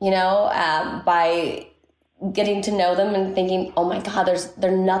 by getting to know them and thinking, oh my God,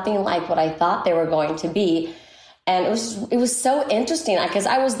 they're nothing like what I thought they were going to be. And it was so interesting because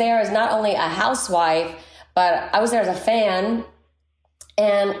I was there as not only a housewife, but I was there as a fan.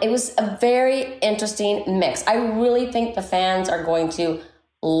 And it was a very interesting mix. I really think the fans are going to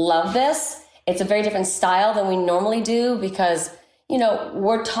love this. It's a very different style than we normally do because,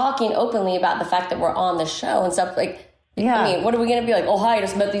 we're talking openly about the fact that we're on the show and stuff. Like, yeah. I mean, what are we going to be like? Oh, hi, I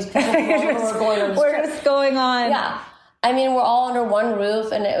just met these people. We're just going on. Yeah. I mean, we're all under one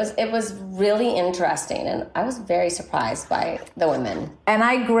roof, and it was really interesting, and I was very surprised by the women. And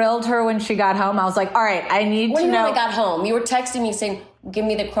I grilled her when she got home. I was like, all right, I need to know. When you got home, you were texting me saying, give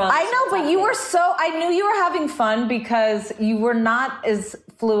me the crumbs. I know, but I knew you were having fun because you were not as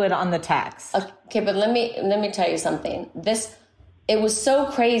fluid on the text. Okay, but let me tell you something. It was so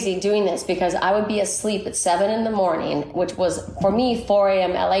crazy doing this because I would be asleep at 7 a.m, which was, for me, 4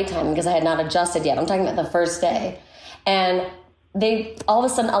 a.m. LA time because I had not adjusted yet. I'm talking about the first day. And all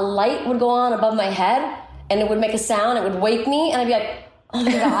of a sudden, a light would go on above my head, and it would make a sound. It would wake me, and I'd be like, oh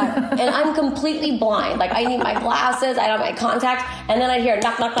my God. And I'm completely blind. Like, I need my glasses. I don't have my contacts. And then I'd hear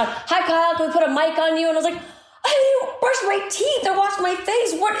knock, knock, knock. Hi, Kyle. Can we put a mic on you? And I was like, I didn't brush my teeth or wash my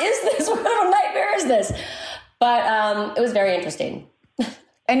face. What is this? What kind of a nightmare is this? But it was very interesting.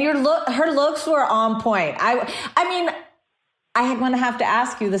 And her looks were on point. I mean, I'm going to have to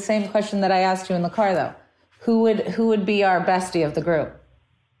ask you the same question that I asked you in the car, though. Who would be our bestie of the group?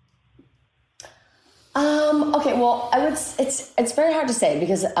 Okay, well, it's very hard to say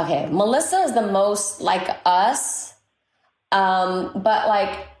because, okay, Melissa is the most like us. But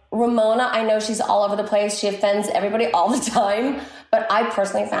like Ramona, I know she's all over the place. She offends everybody all the time. But I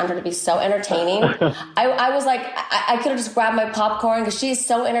personally found her to be so entertaining. I was like, I could have just grabbed my popcorn because she's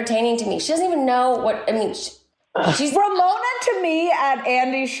so entertaining to me. She doesn't even know what, I mean, she's Ramona to me at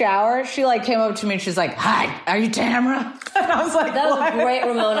Andy's shower. She like came up to me and she's like, hi, are you Tamara? And I was like, that was a great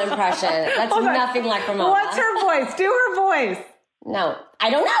Ramona impression. That's nothing like Ramona. What's her voice? Do her voice. No, I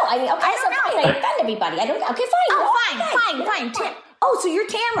don't know. I mean, okay, I offend everybody. I don't know. Okay, fine. Oh, fine. Oh, so you're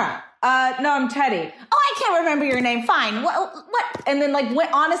Tamara. No, I'm Teddy. Oh, I can't remember your name. Fine. What? And then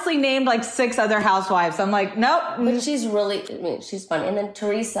honestly named like 6 other housewives. I'm like, nope. But she's really, she's funny. And then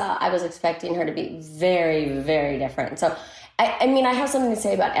Teresa, I was expecting her to be very, very different. So, I mean, I have something to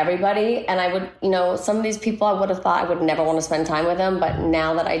say about everybody. And I would, some of these people I would have thought I would never want to spend time with them. But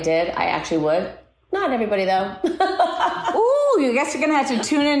now that I did, I actually would. Not everybody, though. Ooh, I guess you're going to have to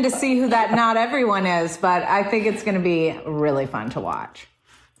tune in to see who that not everyone is. But I think it's going to be really fun to watch.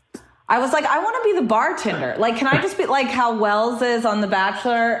 I was like, I want to be the bartender. Like, can I just be like how Wells is on The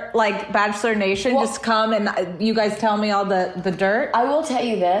Bachelor, like Bachelor Nation? Well, just come and you guys tell me all the dirt? I will tell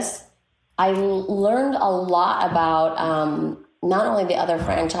you this. I learned a lot about not only the other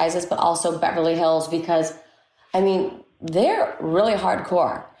franchises, but also Beverly Hills because, I mean, they're really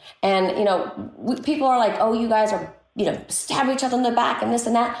hardcore. And, people are like, oh, you guys are, stab each other in the back and this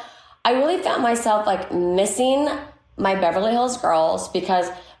and that. I really found myself like missing my Beverly Hills girls because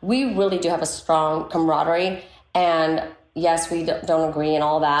we really do have a strong camaraderie. And yes, we don't agree and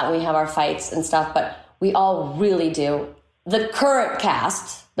all that. We have our fights and stuff, but we all really do. The current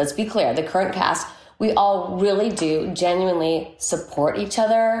cast, let's be clear, the current cast, we all really do genuinely support each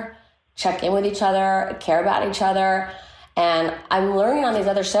other, check in with each other, care about each other. And I'm learning on these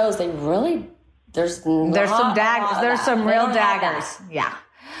other shows, there's some daggers. There's some real daggers. Yeah.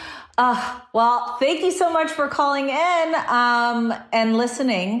 Well, thank you so much for calling in and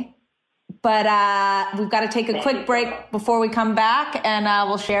listening. But we've got to take a quick break before we come back, and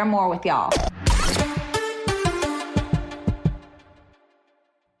we'll share more with y'all.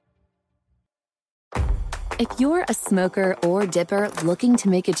 If you're a smoker or dipper looking to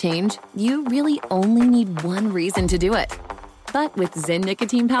make a change, you really only need one reason to do it. But with Zyn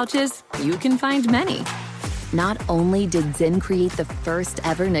nicotine pouches, you can find many. Not only did Zyn create the first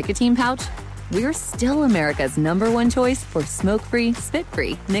ever nicotine pouch, we're still America's #1 choice for smoke-free,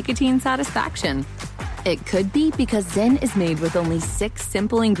 spit-free nicotine satisfaction. It could be because Zyn is made with only 6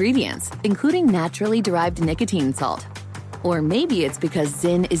 simple ingredients, including naturally derived nicotine salt. Or maybe it's because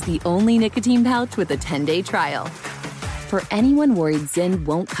Zyn is the only nicotine pouch with a 10-day trial. For anyone worried Zyn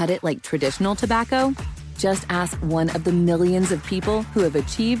won't cut it like traditional tobacco, just ask one of the millions of people who have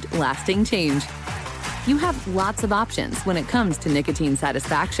achieved lasting change. You have lots of options when it comes to nicotine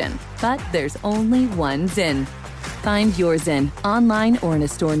satisfaction, but there's only one Zyn. Find your Zyn online or in a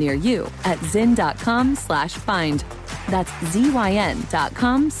store near you at zyn.com/find. That's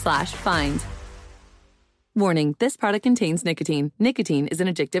ZYN.com/find. Warning, this product contains nicotine. Nicotine is an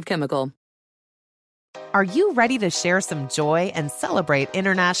addictive chemical. Are you ready to share some joy and celebrate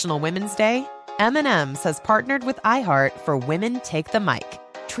International Women's Day? M&M's has partnered with iHeart for Women Take the Mic,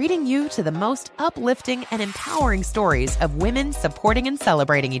 treating you to the most uplifting and empowering stories of women supporting and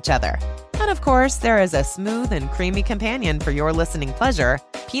celebrating each other. And of course, there is a smooth and creamy companion for your listening pleasure,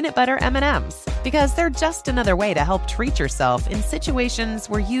 peanut butter M&Ms, because they're just another way to help treat yourself in situations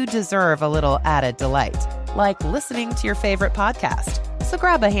where you deserve a little added delight, like listening to your favorite podcast. So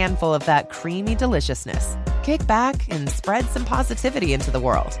grab a handful of that creamy deliciousness. Kick back and spread some positivity into the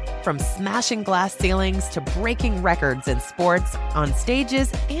world. From smashing glass ceilings to breaking records in sports, on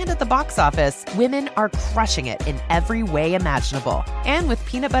stages, and at the box office, women are crushing it in every way imaginable. And with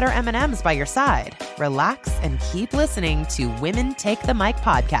peanut butter M&Ms by your side, relax and keep listening to Women Take the Mic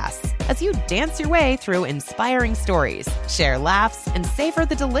podcasts as you dance your way through inspiring stories, share laughs, and savor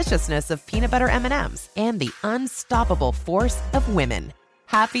the deliciousness of peanut butter M&Ms and the unstoppable force of women.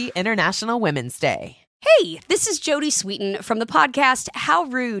 Happy International Women's Day. Hey, this is Jodie Sweetin from the podcast How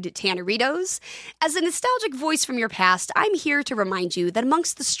Rude, Tanneritos. As a nostalgic voice from your past, I'm here to remind you that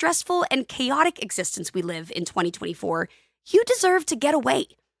amongst the stressful and chaotic existence we live in 2024, you deserve to get away.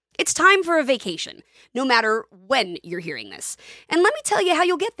 It's time for a vacation, no matter when you're hearing this. And let me tell you how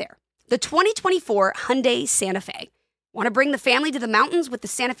you'll get there. The 2024 Hyundai Santa Fe. Want to bring the family to the mountains with the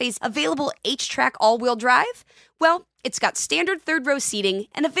Santa Fe's available H-Track all-wheel drive? Well, it's got standard third-row seating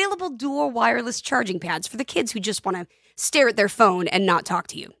and available dual wireless charging pads for the kids who just want to stare at their phone and not talk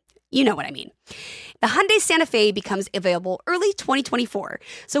to you. You know what I mean. The Hyundai Santa Fe becomes available early 2024,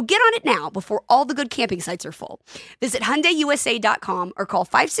 so get on it now before all the good camping sites are full. Visit HyundaiUSA.com or call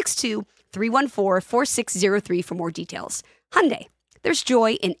 562-314-4603 for more details. Hyundai, there's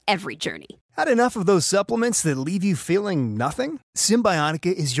joy in every journey. Had enough of those supplements that leave you feeling nothing?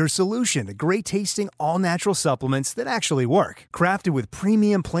 Symbiotica is your solution to great-tasting, all-natural supplements that actually work. Crafted with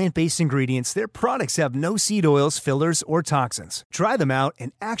premium plant-based ingredients, their products have no seed oils, fillers, or toxins. Try them out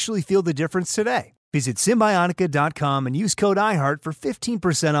and actually feel the difference today. Visit Symbiotica.com and use code IHEART for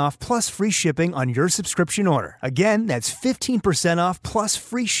 15% off plus free shipping on your subscription order. Again, that's 15% off plus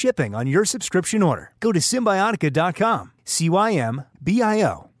free shipping on your subscription order. Go to Symbiotica.com,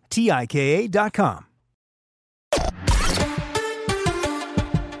 CYMBIOTIKA.com.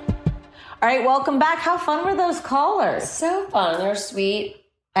 All right, welcome back. How fun were those callers? So fun. They're sweet.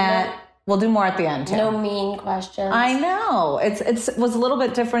 And we'll do more at the end, too. No mean questions. I know. It was a little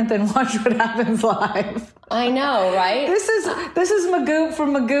bit different than Watch What Happens Live. I know, right? This is Magoop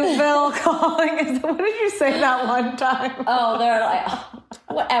from Magoopville calling. What did you say that one time? Oh, they're like,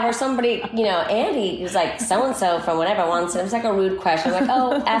 whatever. Somebody, Andy was like, so-and-so from whatever once. It was like a rude question. I'm like,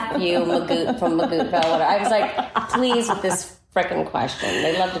 oh, F you, Magoop from Magoopville. Whatever. I was like, please with this frickin' question.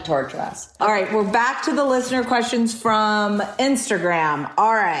 They love to torture us. All right, we're back to the listener questions from Instagram.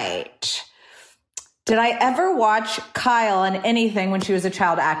 All right. Did I ever watch Kyle in anything when she was a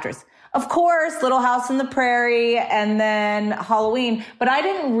child actress? Of course, Little House on the Prairie and then Halloween. But I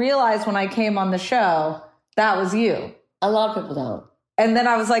didn't realize when I came on the show that was you. A lot of people don't. And then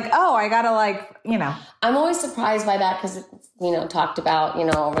I was like, oh, I gotta I'm always surprised by that because it's, talked about,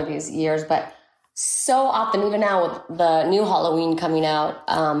 over these years. But so often, even now with the new Halloween coming out,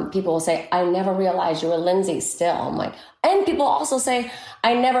 people will say, I never realized you were Lindsay still. I'm like, and people also say,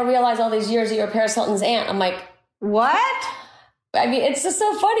 I never realized all these years that you were Paris Hilton's aunt. I'm like, what? I mean, it's just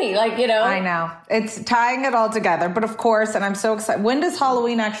so funny. I know. It's tying it all together. But of course, and I'm so excited. When does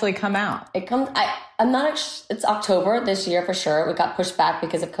Halloween actually come out? It comes, it's October this year for sure. We got pushed back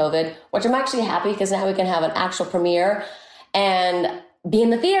because of COVID, which I'm actually happy because now we can have an actual premiere and be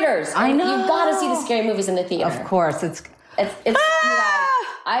in the theaters. I know. You've got to see the scary movies in the theater. Of course. It's you guys,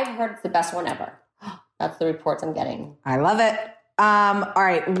 I've heard it's the best one ever. That's the reports I'm getting. I love it. All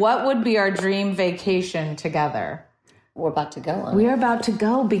right. What would be our dream vacation together? We're about to go on. We are about to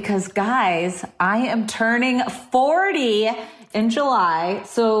go because, guys, I am turning 40 in July.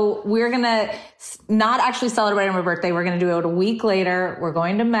 So we're going to not actually celebrate my birthday. We're going to do it a week later. We're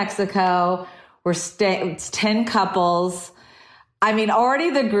going to Mexico. It's 10 couples. I mean, already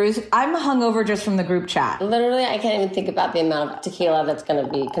I'm hungover just from the group chat. Literally, I can't even think about the amount of tequila that's going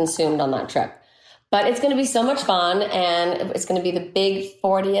to be consumed on that trip. But it's going to be so much fun, and it's going to be the big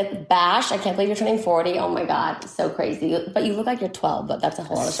 40th bash. I can't believe you're turning 40. Oh, my God. It's so crazy. But you look like you're 12, but that's a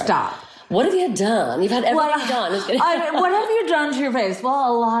whole other story. Stop. What have you done? You've had everything done. What have you done to your face?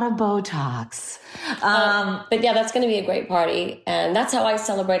 Well, a lot of Botox. But yeah, that's going to be a great party. And that's how I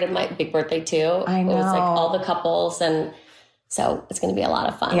celebrated my big birthday, too. I know. It was like all the couples, and so it's going to be a lot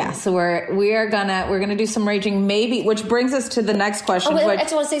of fun. Yeah, so we're gonna do some raging, maybe, which brings us to the next question. I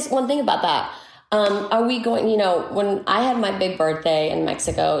just want to say one thing about that. Are we going, when I had my big birthday in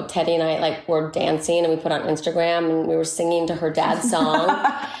Mexico, Teddy and I were dancing, and we put on Instagram, and we were singing to her dad's song.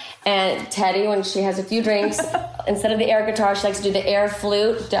 And Teddy, when she has a few drinks, instead of the air guitar, she likes to do the air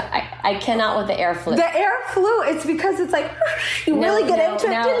flute. I cannot with the air flute. The air flute, it's because it's like, you really get into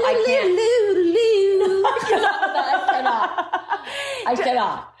it. No, I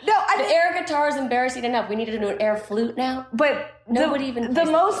cannot. The air guitar is embarrassing enough. We need to do an air flute now. But the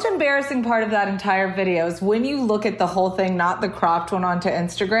most embarrassing part of that entire video is when you look at the whole thing, not the cropped one onto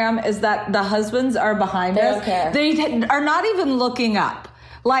Instagram, is that the husbands are behind us. Don't care. They are not even looking up.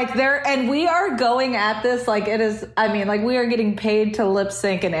 And we are going at this like it is, we are getting paid to lip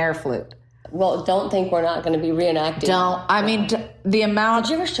sync an air flute. Well, don't think we're not going to be reenacting. The amount.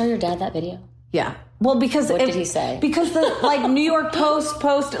 Did you ever show your dad that video? Yeah. Well, because what did he say? Because the New York Post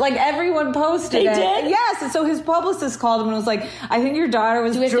posted, everyone posted it. They did? Yes. And so his publicist called him and was like, I think your daughter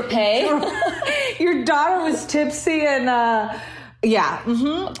was... Do we have to pay? Your daughter was tipsy and... yeah.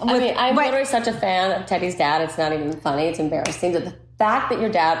 Mm-hmm. I'm literally such a fan of Teddy's dad. It's not even funny. It's embarrassing. The fact that your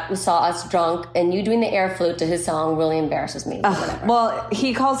dad saw us drunk and you doing the air flute to his song really embarrasses me. Well,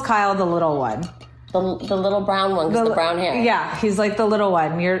 he calls Kyle the little one. The little brown one because the brown hair. Yeah, he's like the little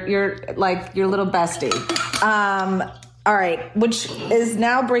one. You're like your little bestie. All right, which is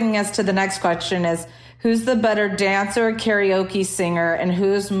now bringing us to the next question is, who's the better dancer, karaoke singer, and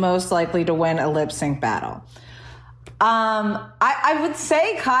who's most likely to win a lip sync battle? I would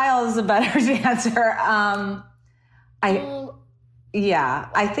say Kyle is a better dancer.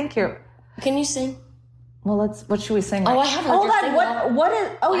 I think you're... Can you sing? Well, what should we sing? Oh, I have heard you sing. What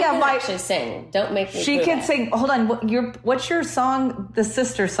is... Oh, I can actually sing. Don't make me She do can that. sing. Hold on. What's your song, the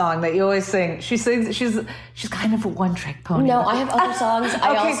sister song that you always sing? She sings... She's kind of a one-trick pony. No, I have other songs.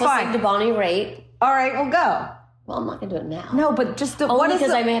 I also sing to Bonnie Raitt. All right, we'll go. Well, I'm not going to do it now. No, but just... Only because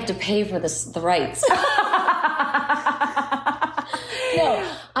I may have to pay for the rights. No,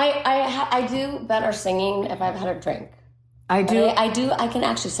 I do better singing if I've had a drink. I do. I can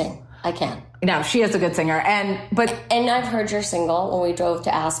actually sing. I can. No, she is a good singer. And I've heard your single when we drove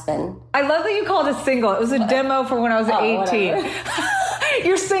to Aspen. I love that you called it a single. It was a demo for when I was 18.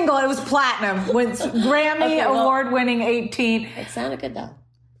 Your single, it was platinum. With Grammy award-winning 18. It sounded good, though.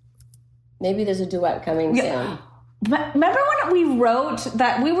 Maybe there's a duet coming soon. Remember when we wrote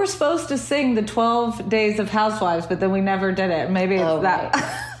that we were supposed to sing the 12 Days of Housewives, but then we never did it? Maybe it's that.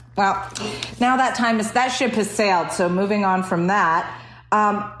 Right. Well, now that ship has sailed. So moving on from that,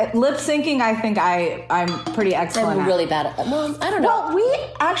 lip syncing, I think I'm pretty excellent. I'm really bad at that. Well, I don't know. Well, we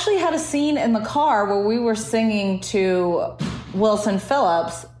actually had a scene in the car where we were singing to Wilson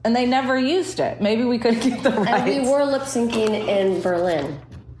Phillips, and they never used it. Maybe we could get the rights. And we were lip syncing in Berlin.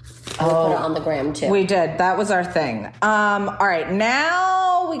 We put it on the gram, too. We did. That was our thing. All right.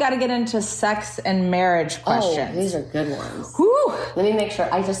 Now we got to get into sex and marriage questions. Oh, these are good ones. Whew. Let me make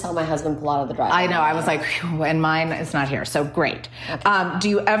sure. I just saw my husband pull out of the driveway. I know. I was like, whew, and mine is not here. So great. Okay. Do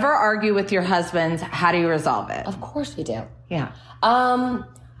you ever argue with your husbands? How do you resolve it? Of course we do. Yeah.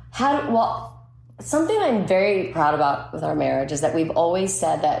 Something I'm very proud about with our marriage is that we've always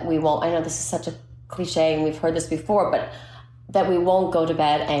said that we won't. I know this is such a cliche and we've heard this before, but that we won't go to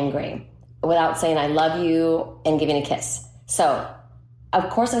bed angry without saying I love you and giving a kiss. So, of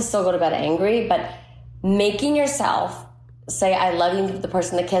course, I still go to bed angry, but making yourself say I love you and give the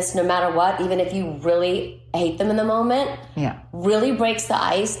person a kiss no matter what, even if you really hate them in the moment, really breaks the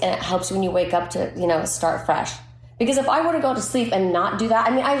ice, and it helps you when you wake up to, start fresh. Because if I were to go to sleep and not do that,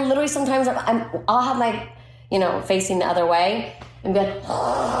 I literally sometimes I'll have my, facing the other way, and be like,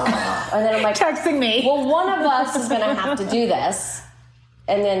 and then I'm like, texting me. Well, one of us is going to have to do this.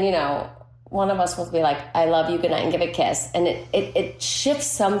 And then, one of us will be like, I love you, good night, and give a kiss. And it shifts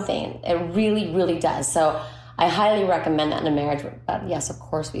something. It really, really does. So I highly recommend that in a marriage. But yes, of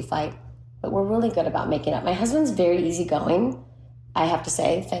course we fight, but we're really good about making up. My husband's very easygoing, I have to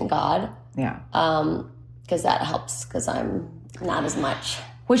say, thank God. Yeah. Because that helps, because I'm Not as much.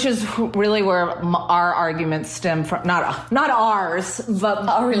 Which is really where our arguments stem from. Not ours, but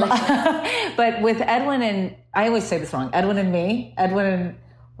our relationship. But with Edwin and, I always say this wrong, Edwin and me, Edwin and,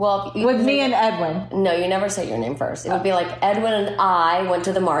 well, with me and Edwin. No, you never say your name first. It would be like Edwin and I went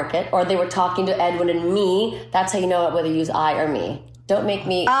to the market, or they were talking to Edwin and me. That's how you know whether you use I or me. Don't make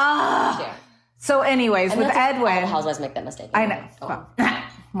me share. So anyways, with Edwin. All housewives make that mistake. I know.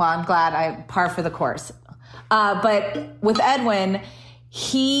 Well, I'm glad I par for the course. But with Edwin,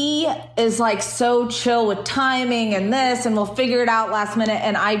 he is like so chill with timing and this, and we'll figure it out last minute.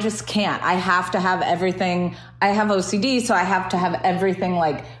 And I just can't. I have to have everything. I have OCD, so I have to have everything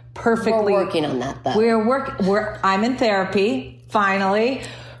like perfectly. We're working on that, though. I'm in therapy, finally.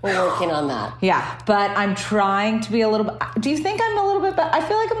 We're working on that. Yeah, but I'm trying to be a little bit. Do you think I'm a little bit better? I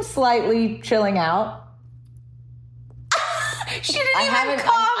feel like I'm slightly chilling out. She didn't even comment.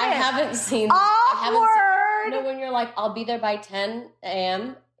 I haven't seen. Awkward. No, when you're like, I'll be there by 10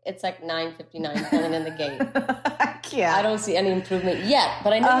 a.m., it's like 9:59 coming in the gate. Yeah. I don't see any improvement yet,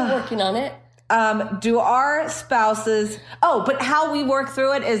 but I know you're working on it. Do our spouses... Oh, but how we work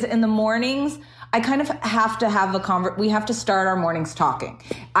through it is in the mornings, I kind of have to have we have to start our mornings talking.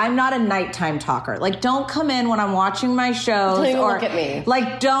 I'm not a nighttime talker. Like, don't come in when I'm watching my shows. Don't even or look at me.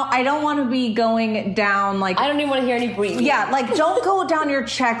 Like, I don't want to be going down like... I don't even want to hear any breathing. Yeah, like, don't go down your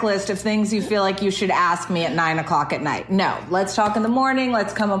checklist of things you feel like you should ask me at 9 o'clock at night. No, let's talk in the morning.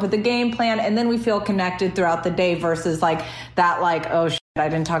 Let's come up with a game plan. And then we feel connected throughout the day versus like that, like, oh, I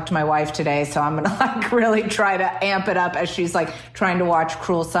didn't talk to my wife today, so I'm going to like really try to amp it up as she's like trying to watch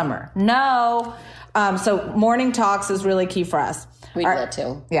Cruel Summer. No. So morning talks is really key for us. We do that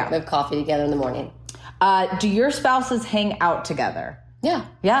too. Yeah. We have coffee together in the morning. Do your spouses hang out together? Yeah.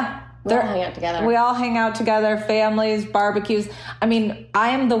 Yeah. We all hang out together. We all hang out together, families, barbecues. I mean, I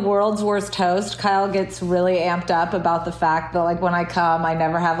am the world's worst host. Kyle gets really amped up about the fact that, like, when I come, I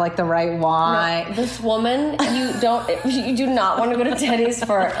never have, like, the right wine. No, this woman, you do not want to go to Teddy's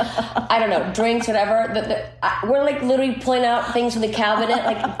for, I don't know, drinks, whatever. We're, like, literally pulling out things from the cabinet.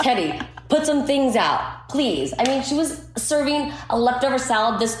 Like, Teddy, put some things out, please. I mean, she was serving a leftover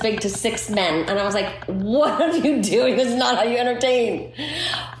salad this big to 6 men. And I was like, what are you doing? This is not how you entertain.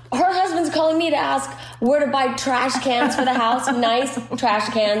 Her husband's calling me to ask where to buy trash cans for the house, nice trash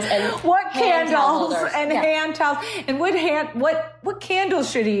cans, and what candles and yeah. hand towels, and what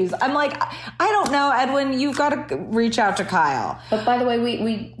candles should he use? I'm like, I don't know, Edwin. You've got to reach out to Kyle. But by the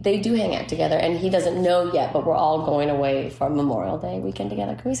way, they do hang out together, and he doesn't know yet. But we're all going away for Memorial Day weekend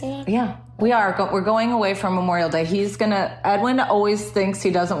together. Can we say that? Yeah, we are. We're going away for Memorial Day. Edwin always thinks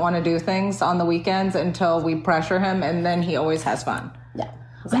he doesn't want to do things on the weekends until we pressure him, and then he always has fun. Yeah.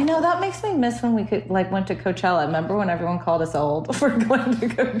 Exactly. I know, that makes me miss when we went to Coachella. Remember when everyone called us old for going to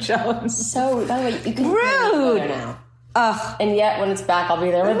Coachella? So, by the way, you can rude there now. And yet, when it's back, I'll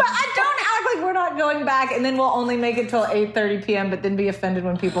be there. But I don't act like we're not going back, and then we'll only make it till 8:30 p.m., but then be offended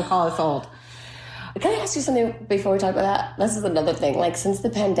when people call us old. Can I ask you something before we talk about that? This is another thing. Like, since the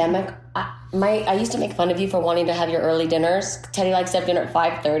pandemic, I used to make fun of you for wanting to have your early dinners. Teddy likes to have dinner at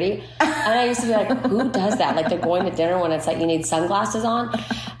 5:30. And I used to be like, who does that? Like, they're going to dinner when it's like you need sunglasses on.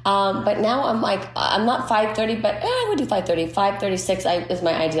 But now I'm like, I'm not 5:30, but I would do 5:30. 5:36 is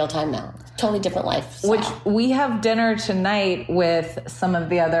my ideal time now. Totally different life. Which we have dinner tonight with some of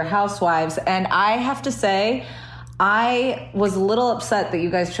the other housewives. And I have to say, I was a little upset that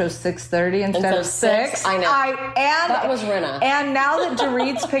you guys chose 6:30 instead of 6. I know. That was Rinna. And now that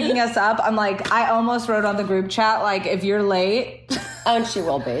Dorit's picking us up, I'm like, I almost wrote on the group chat, like, if you're late. And she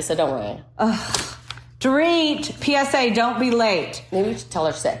will be, so don't worry. Dorit, PSA, don't be late. Maybe we should tell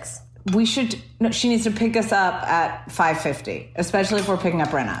her 6. We should. No, she needs to pick us up at 5:50, especially if we're picking up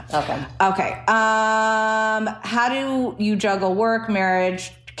Rinna. Okay. How do you juggle work,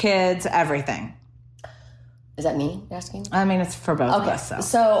 marriage, kids, everything? Is that me you're asking? I mean, it's for both of us.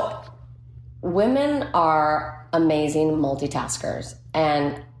 So women are amazing multitaskers,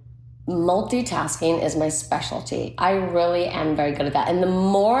 and multitasking is my specialty. I really am very good at that. And the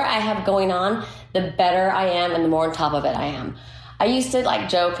more I have going on, the better I am, and the more on top of it I am. I used to like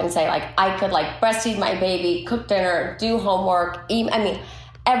joke and say like I could like breastfeed my baby, cook dinner, do homework,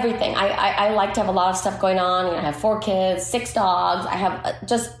 everything. I like to have a lot of stuff going on. I have 4 kids, 6 dogs. I have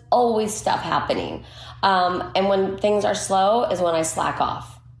just always stuff happening. And when things are slow is when I slack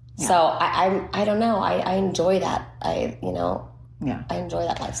off. Yeah. So I don't know. I enjoy that. I enjoy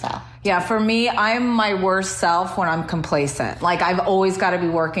that lifestyle. Yeah, for me, I'm my worst self when I'm complacent. Like, I've always got to be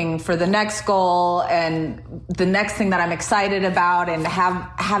working for the next goal and the next thing that I'm excited about, and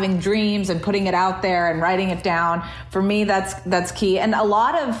having dreams and putting it out there and writing it down. For me, that's key. And a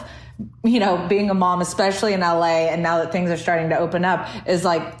lot of being a mom, especially in LA, and now that things are starting to open up, is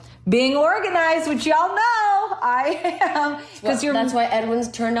like being organized, which y'all know I am. That's why Edwin's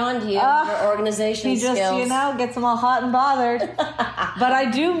turned on to you, your organization skills. He just, gets them all hot and bothered. But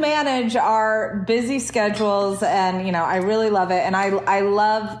I do manage our busy schedules, and, I really love it. And I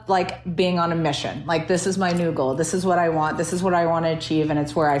love, like, being on a mission. Like, this is my new goal. This is what I want. This is what I want to achieve, and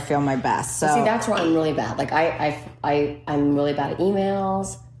it's where I feel my best. So see, that's where I'm really bad. Like, I'm really bad at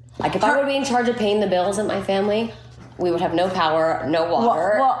emails. Like, if I were to be in charge of paying the bills in my family, we would have no power, no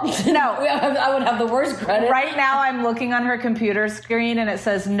water. No. I would have the worst credit. Right now, I'm looking on her computer screen, and it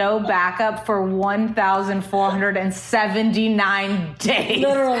says no backup for 1,479 days.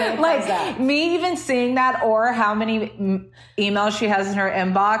 Literally. Like, me even seeing that, or how many emails she has in her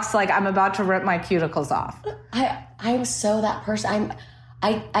inbox, like, I'm about to rip my cuticles off. I'm so that person.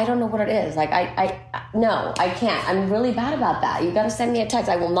 I don't know what it is. Like, no, I can't. I'm really bad about that. You got to send me a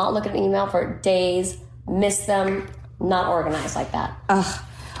text. I will not look at an email for days, miss them. Not organized like that. Ugh.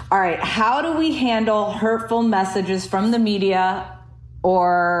 All right. How do we handle hurtful messages from the media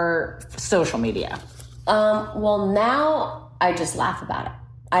or social media? Well, now I just laugh about it.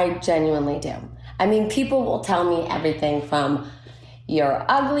 I genuinely do. I mean, people will tell me everything from you're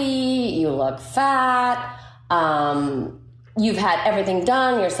ugly, you look fat, you've had everything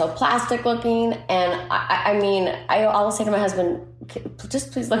done, you're so plastic looking. And I mean, I always say to my husband,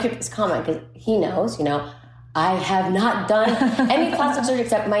 just please look at this comment, because he knows, I have not done any plastic surgery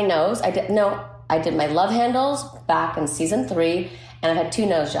except my nose. I did my love handles back in season 3, and I've had 2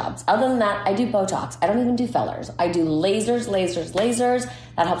 nose jobs. Other than that, I do Botox. I don't even do fillers. I do lasers.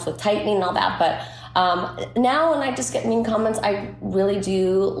 That helps with tightening and all that. But now when I just get mean comments, I really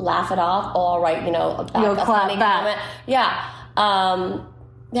do laugh it off. All right, a funny comment. Yeah.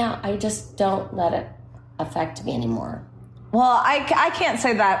 I just don't let it affect me anymore. Well, I can't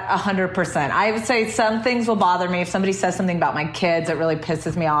say that 100%. I would say some things will bother me. If somebody says something about my kids, it really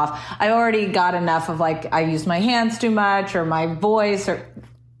pisses me off. I already got enough of, like, I use my hands too much, or my voice, or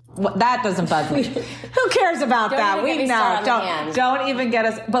that doesn't bug me. Who cares about that? We know. Don't even get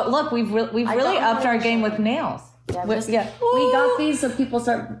us. But look, we've really upped our game with nails. Yeah, we got these so people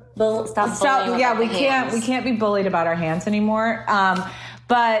stop bullying. Yeah, we can't be bullied about our hands anymore.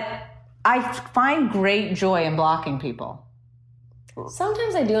 But I find great joy in blocking people.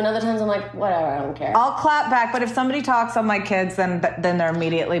 Sometimes I do, and other times I'm like, whatever, I don't care. I'll clap back, but if somebody talks on my kids, then they're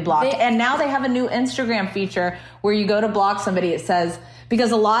immediately blocked. And now they have a new Instagram feature where you go to block somebody, it says,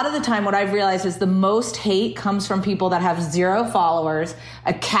 because a lot of the time what I've realized is the most hate comes from people that have 0 followers,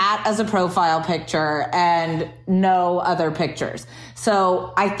 a cat as a profile picture, and no other pictures.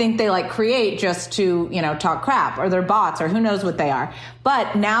 So I think they create just to, talk crap, or they're bots, or who knows what they are.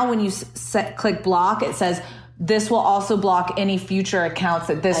 But now when you click block, it says, this will also block any future accounts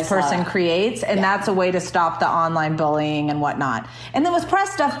that this person creates. And that's a way to stop the online bullying and whatnot. And then with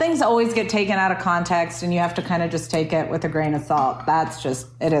press stuff, things always get taken out of context, and you have to kind of just take it with a grain of salt.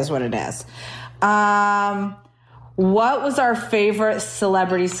 It is what it is. What was our favorite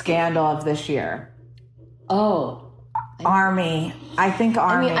celebrity scandal of this year? Army. I think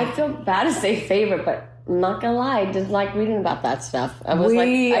Army. I mean, I feel bad to say favorite, but I'm not gonna lie, I didn't like reading about that stuff. I was I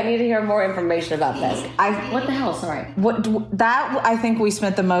need to hear more information about this. What the hell? Sorry. I think we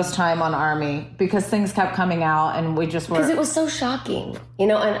spent the most time on Army because things kept coming out, and we just were. Because it was so shocking,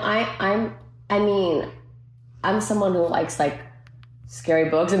 And I'm someone who likes scary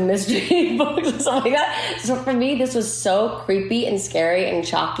books and mystery books and stuff like that. So for me, this was so creepy and scary and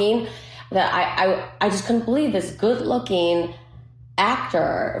shocking that I just couldn't believe this good-looking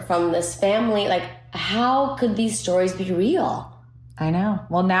actor from this family. How could these stories be real? I know.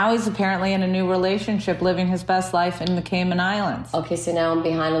 Well, now he's apparently in a new relationship, living his best life in the Cayman Islands. Okay, so now I'm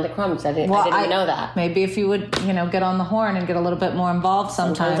behind on the crumbs. I didn't even know that. Maybe if you would, get on the horn and get a little bit more involved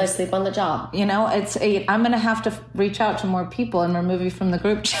sometimes. Sometimes I sleep on the job. I'm going to have to reach out to more people and remove you from the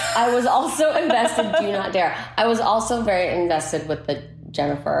group chat. I was also invested, do not dare. I was also very invested with the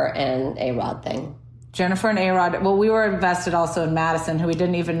Jennifer and A-Rod thing. Jennifer and A-Rod. Well, we were invested also in Madison, who we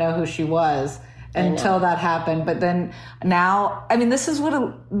didn't even know who she was until that happened. But then now, this is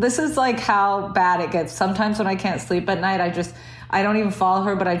how bad it gets. Sometimes when I can't sleep at night, I don't even follow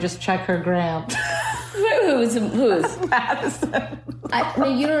her, but I just check her gram. Who's? Madison.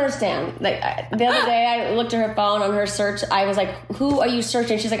 You don't understand. The other day, I looked at her phone on her search. I was like, "Who are you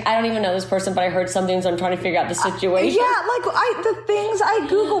searching?" She's like, "I don't even know this person, but I heard something, so I'm trying to figure out the situation." The things I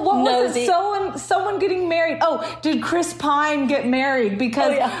Google. What was it? Someone getting married. Oh, did Chris Pine get married?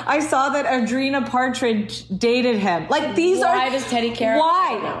 Because I saw that Adrena Partridge dated him. Why does Teddy care?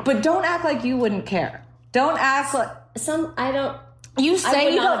 Why? But don't act like you wouldn't care. Don't act like I don't. You say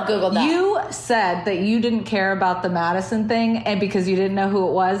would not have Googled that. You said that you didn't care about the Madison thing and because you didn't know who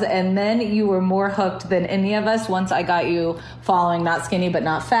it was, and then you were more hooked than any of us once I got you following Not Skinny But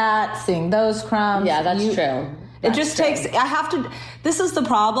Not Fat, seeing those crumbs. Yeah, that's true. It just takes, I have to, this is the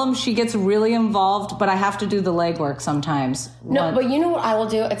problem. She gets really involved, but I have to do the legwork sometimes. No, but you know what I will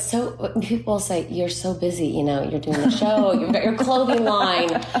do? It's so, people say, you're so busy, you know, you're doing the show, you've got your clothing line,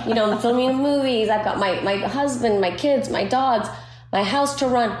 you know, I'm filming movies, I've got my husband, my kids, my dogs, my house to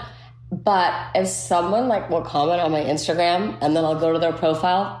run. But if someone like will comment on my Instagram and then I'll go to their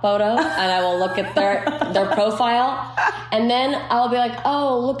profile photo and I will look at their profile and then I'll be like,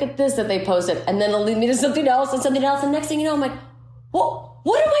 oh, look at this that they posted. And then it'll lead me to something else and something else. And next thing you know, I'm like, well,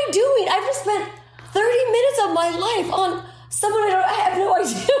 what am I doing? I've just spent 30 minutes of my life on someone I have no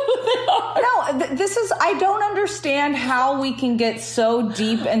idea who they are. No, this is, I don't understand how we can get so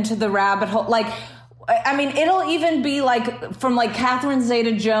deep into the rabbit hole. Like, I mean, it'll even be like from like Catherine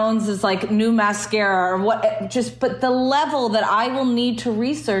Zeta-Jones's like new mascara or what, just, but the level that I will need to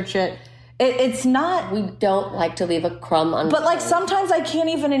research it, it's not. We don't like to leave a crumb on. But like sometimes I can't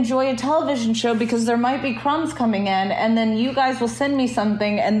even enjoy a television show because there might be crumbs coming in, and then you guys will send me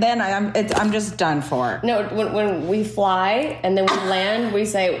something, and then I'm just done for. No, when we fly and then we land, we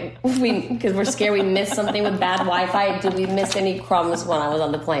say because we're scared we missed something with bad Wi-Fi. Did we miss any crumbs when I was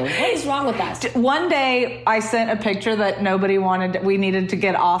on the plane? What is wrong with that? One day I sent a picture that nobody wanted. We needed to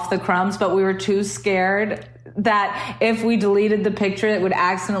get off the crumbs, but we were too scared that if we deleted the picture, it would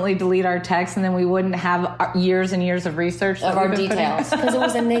accidentally delete our text, and then we wouldn't have years and years of research of our details because it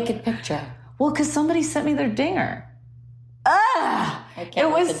was a naked picture. Well, because somebody sent me their dinger. I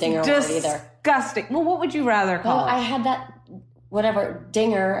can't like the dinger word either. Disgusting. Well, what would you rather call it? I had that whatever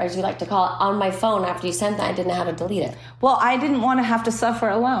dinger, as you like to call it, on my phone after you sent that. I didn't know how to delete it. Well, I didn't want to have to suffer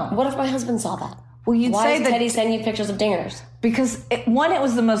alone. What if my husband saw that? Well, you'd Why say does that Teddy send you pictures of dingers? Because it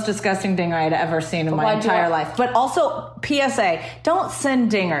was the most disgusting dinger I'd ever seen in my entire life. But also, PSA, don't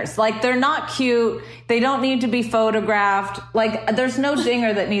send dingers. Like, they're not cute. They don't need to be photographed. Like, there's no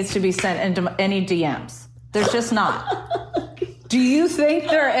dinger that needs to be sent into any DMs. There's just not. Do you think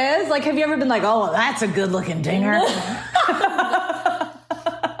there is? Like, have you ever been like, oh, well, that's a good-looking dinger?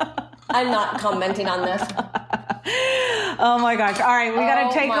 I'm not commenting on this. Oh, my gosh. All right, we got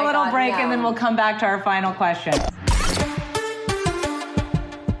to take a little break, and then we'll come back to our final question.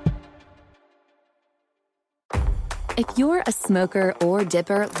 If you're a smoker or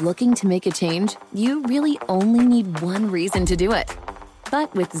dipper looking to make a change, you really only need one reason to do it.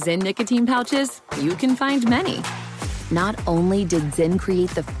 But with Zyn nicotine pouches, you can find many. Not only did Zyn create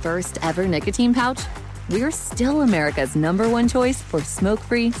the first ever nicotine pouch, we're still America's #1 choice for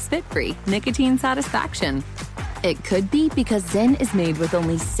smoke-free, spit-free nicotine satisfaction. It could be because Zyn is made with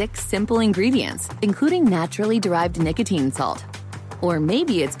only 6 simple ingredients, including naturally derived nicotine salt. Or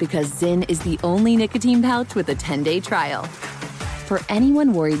maybe it's because Zyn is the only nicotine pouch with a 10-day trial. For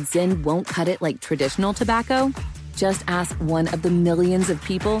anyone worried Zyn won't cut it like traditional tobacco, just ask one of the millions of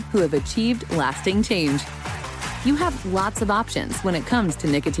people who have achieved lasting change. You have lots of options when it comes to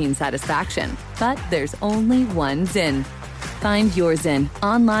nicotine satisfaction, but there's only one Zyn. Find your Zyn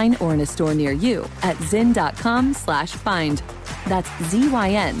online or in a store near you at zyn.com/find. That's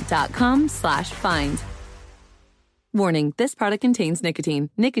ZYN.com/find. Warning, this product contains nicotine.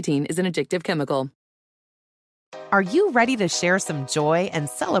 Nicotine is an addictive chemical. Are you ready to share some joy and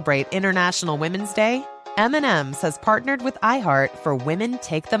celebrate International Women's Day? M&M's has partnered with iHeart for Women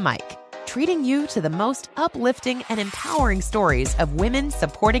Take the Mic, treating you to the most uplifting and empowering stories of women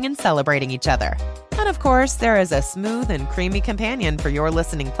supporting and celebrating each other. And of course, there is a smooth and creamy companion for your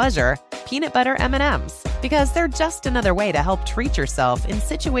listening pleasure, peanut butter M&Ms, because they're just another way to help treat yourself in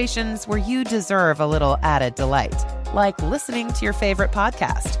situations where you deserve a little added delight, like listening to your favorite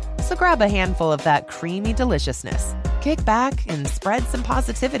podcast. So grab a handful of that creamy deliciousness. Kick back and spread some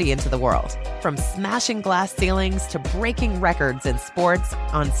positivity into the world. From smashing glass ceilings to breaking records in sports,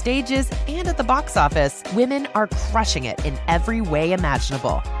 on stages, and at the box office, women are crushing it in every way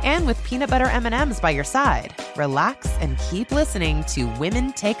imaginable. And with peanut butter M&Ms by your side, relax and keep listening to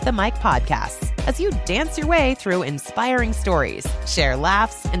Women Take the Mic podcasts as you dance your way through inspiring stories, share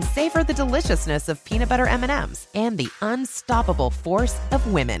laughs, and savor the deliciousness of peanut butter M&Ms and the unstoppable force of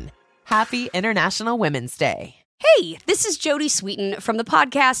women. Happy International Women's Day. Hey, this is Jodie Sweetin from the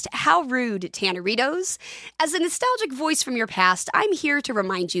podcast How Rude, Tanneritos. As a nostalgic voice from your past, I'm here to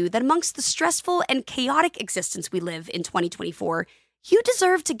remind you that amongst the stressful and chaotic existence we live in 2024, you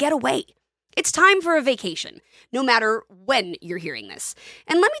deserve to get away. It's time for a vacation, no matter when you're hearing this.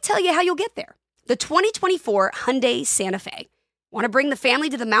 And let me tell you how you'll get there. The 2024 Hyundai Santa Fe. Want to bring the family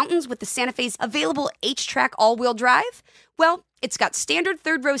to the mountains with the Santa Fe's available H-Track all-wheel drive? Well, it's got standard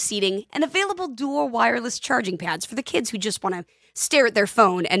third-row seating and available dual wireless charging pads for the kids who just want to stare at their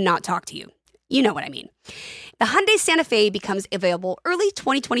phone and not talk to you. You know what I mean. The Hyundai Santa Fe becomes available early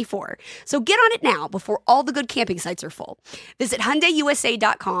 2024, so get on it now before all the good camping sites are full. Visit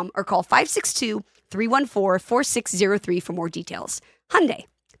HyundaiUSA.com or call 562-314-4603 for more details. Hyundai,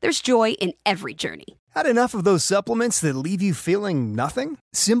 there's joy in every journey. Had enough of those supplements that leave you feeling nothing?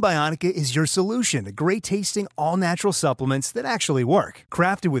 Symbiotica is your solution to great-tasting, all-natural supplements that actually work.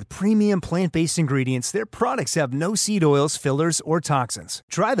 Crafted with premium plant-based ingredients, their products have no seed oils, fillers, or toxins.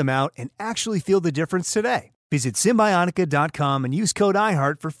 Try them out and actually feel the difference today. Visit Symbiotica.com and use code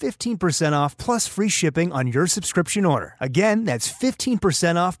IHEART for 15% off plus free shipping on your subscription order. Again, that's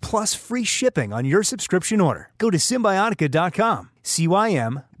 15% off plus free shipping on your subscription order. Go to Symbiotica.com,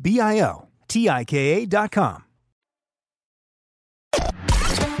 CYMBIOTIKA.com.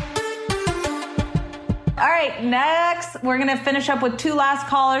 All right, next, we're going to finish up with 2 last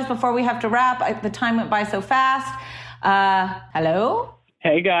callers before we have to wrap. The time went by so fast. Hello?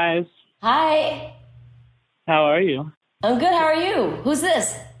 Hey, guys. Hi. How are you? I'm good. How are you? Who's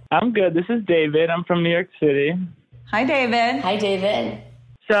this? I'm good. This is David. I'm from New York City. Hi, David. Hi, David.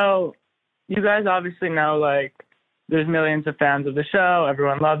 So, you guys obviously know, like, there's millions of fans of the show.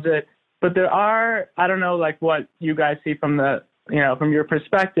 Everyone loves it. But there are, I don't know, like, what you guys see from the, from your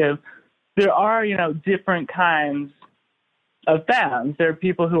perspective. There are, different kinds of fans. There are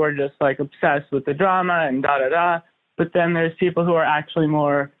people who are just, like, obsessed with the drama and da-da-da. But then there's people who are actually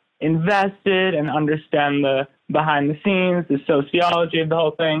more invested and understand the behind the scenes, the sociology of the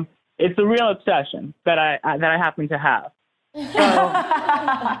whole thing. It's a real obsession that I happen to have. So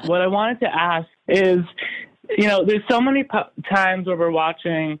what I wanted to ask is, there's so many times where we're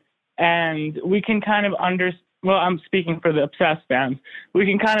watching and we can kind of well, I'm speaking for the obsessed fans. We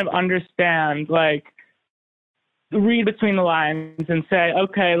can kind of understand, like, read between the lines and say,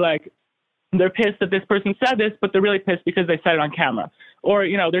 okay, like, they're pissed that this person said this, but they're really pissed because they said it on camera. Or,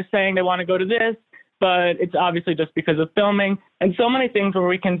 they're saying they want to go to this, but it's obviously just because of filming. And so many things where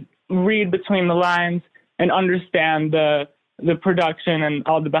we can read between the lines and understand the production and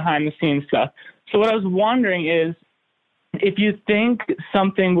all the behind-the-scenes stuff. So what I was wondering is if you think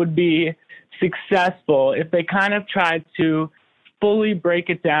something would be successful if they kind of tried to fully break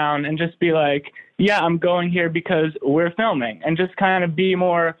it down and just be like, yeah, I'm going here because we're filming, and just kind of be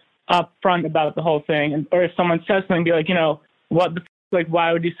more upfront about the whole thing. And, or if someone says something, be like, what the like,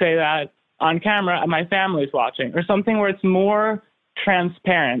 why would you say that on camera? My family's watching, or something where it's more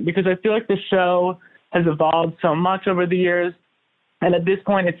transparent, because I feel like the show has evolved so much over the years. And at this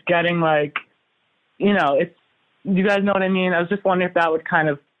point it's getting like, it's, you guys know what I mean? I was just wondering if that would kind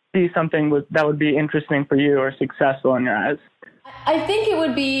of be something that would be interesting for you or successful in your eyes. I think it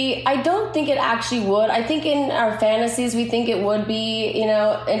would be, I don't think it actually would. I think in our fantasies, we think it would be,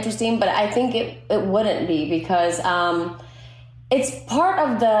 interesting, but I think it wouldn't be, because it's part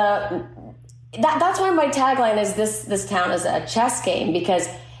of that's why my tagline is this town is a chess game, because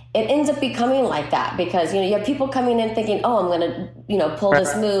it ends up becoming like that, because, you have people coming in thinking, oh, I'm going to, pull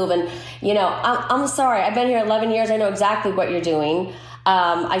this move. And, I'm sorry, I've been here 11 years. I know exactly what you're doing.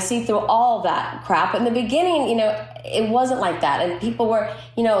 I see through all that crap. In the beginning, it wasn't like that. And people were,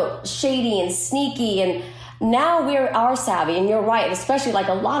 shady and sneaky. And now we are savvy. And you're right, especially like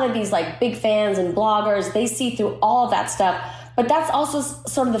a lot of these like big fans and bloggers, they see through all of that stuff. But that's also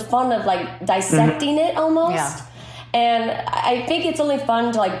sort of the fun of like dissecting it almost. Yeah. And I think it's only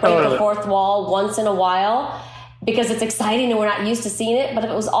fun to like break the fourth wall once in a while, because it's exciting and we're not used to seeing it. But if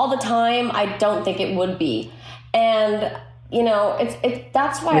it was all the time, I don't think it would be. And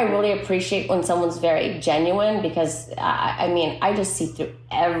that's why I really appreciate when someone's very genuine, because I just see through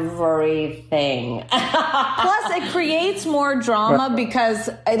everything. Plus, it creates more drama, because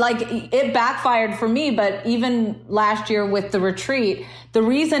it backfired for me. But even last year with the retreat, the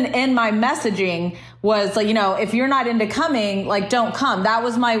reason in my messaging was like, if you're not into coming, like, don't come. That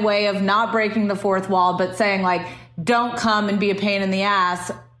was my way of not breaking the fourth wall, but saying like, don't come and be a pain in the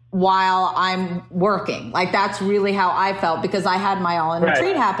ass while I'm working. Like, that's really how I felt, because I had my all-in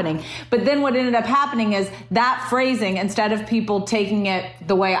retreat happening. But then what ended up happening is that phrasing, instead of people taking it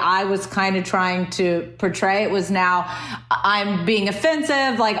the way I was kind of trying to portray, it was now I'm being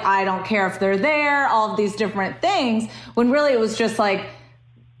offensive, like I don't care if they're there, all of these different things, when really it was just like,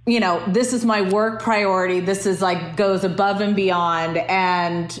 this is my work priority. This is like goes above and beyond.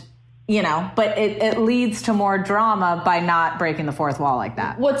 And but it leads to more drama by not breaking the fourth wall like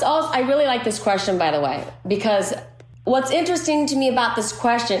that. I really like this question, by the way, because what's interesting to me about this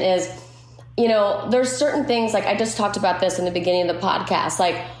question is, you know, there's certain things, like I just talked about this in the beginning of the podcast,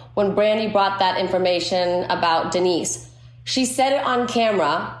 like when Brandy brought that information about Denise, she said it on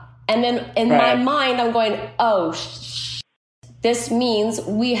camera. And then in my mind, I'm going, oh, this means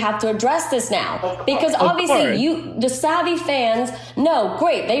we have to address this now. Because obviously the savvy fans know,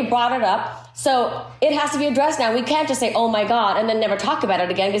 great, they brought it up. So it has to be addressed now. We can't just say, oh my God, and then never talk about it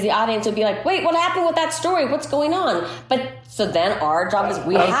again, because the audience would be like, wait, what happened with that story? What's going on? But so then our job is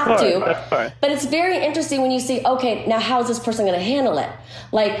we have to. But it's very interesting when you see, okay, now how's this person going to handle it?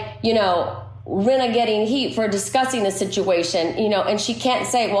 Like, you know, Rinna getting heat for discussing the situation, you know, and she can't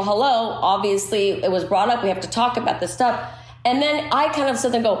say, well, hello, obviously it was brought up. We have to talk about this stuff. And then I kind of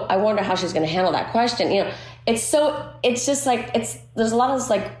sit there and go, I wonder how she's going to handle that question. You know, it's just like, there's a lot of this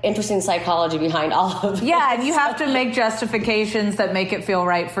like interesting psychology behind all of it. Yeah. And you have to make justifications that make it feel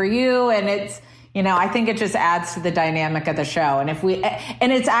right for you. And it's, you know, I think it just adds to the dynamic of the show. And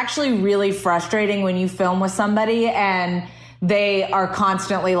and it's actually really frustrating when you film with somebody and they are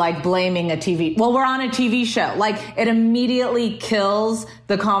constantly like blaming a TV. Well, we're on a TV show. Like it immediately kills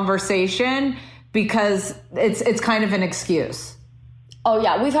the conversation because it's kind of an excuse. Oh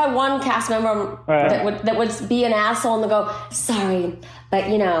yeah, we've had one cast member that would be an asshole and they'll go, sorry, but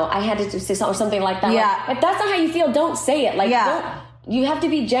you know, I had to say something like that. Yeah. Like, if that's not how you feel, don't say it. Like, you have to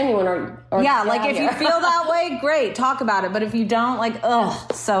be genuine or yeah, like if you feel that way, great, talk about it. But if you don't, like,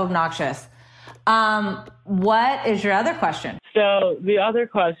 ugh, so obnoxious. What is your other question? So the other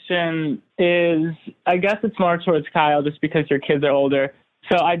question is, I guess it's more towards Kyle just because your kids are older.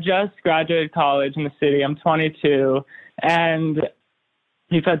 So I just graduated college in the city. I'm 22, and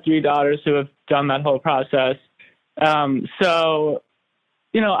we've had 3 daughters who have done that whole process. So,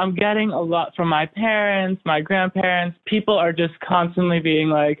 you know, I'm getting a lot from my parents, my grandparents. People are just constantly being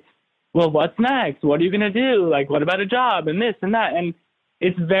like, well, what's next? What are you going to do? Like, what about a job and this and that? And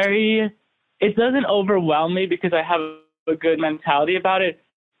it doesn't overwhelm me because I have a good mentality about it.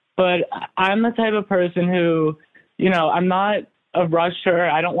 But I'm the type of person who, you know, I'm not a rusher.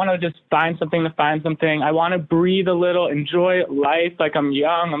 I don't want to just find something to find something. I want to breathe a little, enjoy life. Like I'm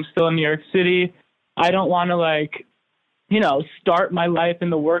young. I'm still in New York City. I don't want to like, you know, start my life in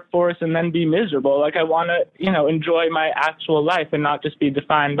the workforce and then be miserable. Like I want to, you know, enjoy my actual life and not just be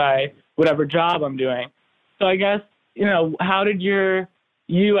defined by whatever job I'm doing. So I guess, you know, how did you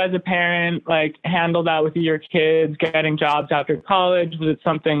as a parent, like handle that with your kids getting jobs after college? Was it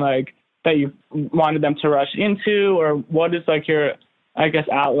something like that you wanted them to rush into, or what is like your, I guess,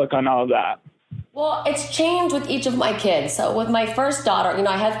 outlook on all of that? Well, it's changed with each of my kids. So with my first daughter, you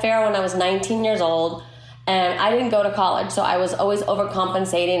know, I had Farrah when I was 19 years old and I didn't go to college. So I was always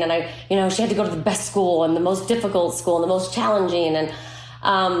overcompensating and she had to go to the best school and the most difficult school and the most challenging. And,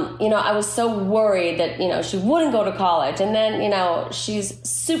 I was so worried that, you know, she wouldn't go to college. And then, you know, she's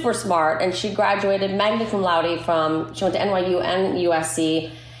super smart and she graduated magna cum laude she went to NYU and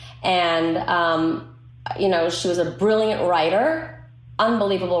USC. And, she was a brilliant writer,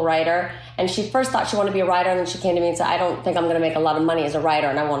 unbelievable writer. And she first thought she wanted to be a writer. And then she came to me and said, I don't think I'm going to make a lot of money as a writer.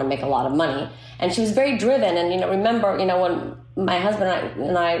 And I want to make a lot of money. And she was very driven. And, remember, when my husband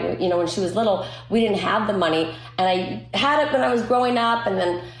and I, when she was little, we didn't have the money. And I had it when I was growing up. And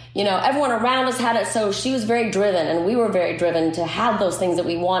then, everyone around us had it. So she was very driven and we were very driven to have those things that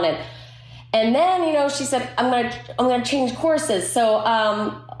we wanted. And then, she said, I'm going to change courses. So,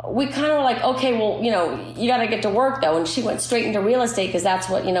 we kind of were like, okay, well, you got to get to work though. And she went straight into real estate because that's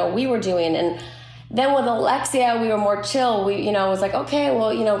what, we were doing. And then with Alexia, we were more chill. We, was like, okay,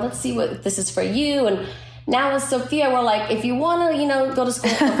 well, let's see what this is for you. And now with Sophia, we're like, if you want to, go to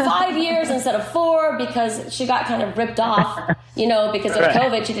school for 5 years instead of 4, because she got kind of ripped off, because of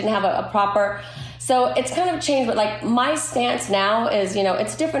COVID, she didn't have a proper. So it's kind of changed, but like my stance now is,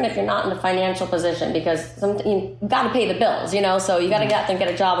 it's different if you're not in a financial position because you got to pay the bills, so you got to get out and get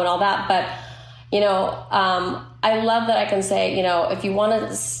a job and all that. But, I love that I can say, if you want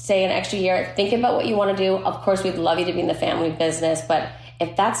to stay an extra year, think about what you want to do. Of course, we'd love you to be in the family business, but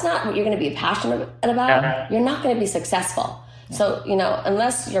if that's not what you're going to be passionate about, you're not going to be successful. So,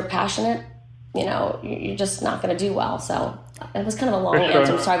 unless you're passionate, you're just not going to do well. So it was kind of a long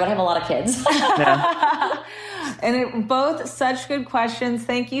answer. I'm sorry, but I have a lot of kids. And both such good questions.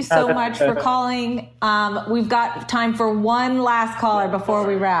 Thank you so much for calling. We've got time for one last caller before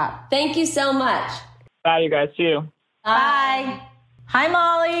we wrap. Thank you so much. Bye, you guys. See you. Bye. Hi,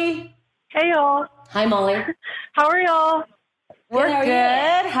 Molly. Hey, y'all. Hi, Molly. How are y'all? We're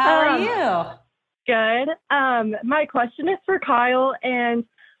good. How are you? Good. My question is for Kyle, and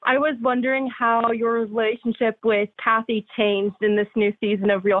I was wondering how your relationship with Kathy changed in this new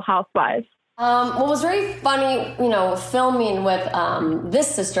season of Real Housewives. What was very funny, filming with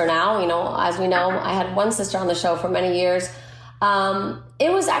this sister now, as we know, I had one sister on the show for many years.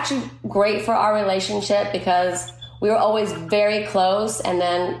 It was actually great for our relationship because we were always very close, and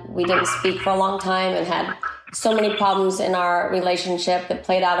then we didn't speak for a long time and had so many problems in our relationship that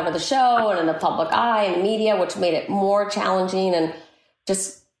played out over the show and in the public eye and the media, which made it more challenging and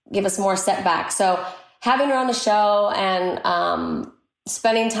just give us more setbacks. So having her on the show and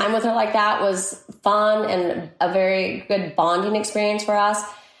spending time with her like that was fun and a very good bonding experience for us.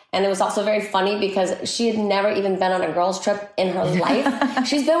 And it was also very funny because she had never even been on a girls' trip in her life.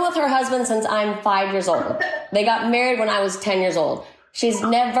 She's been with her husband since I'm 5 years old. They got married when I was 10 years old. She's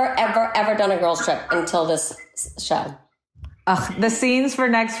never, ever, ever done a girls' trip until this show. The scenes for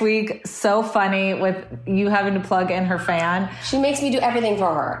next week, so funny with you having to plug in her fan. She makes me do everything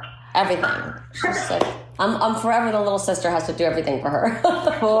for her. Everything. She's like, I'm forever the little sister has to do everything for her.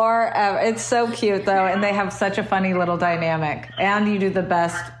 Forever. It's so cute, though, and they have such a funny little dynamic. And you do the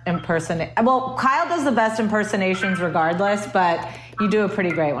best impersonation. Well, Kyle does the best impersonations regardless, but you do a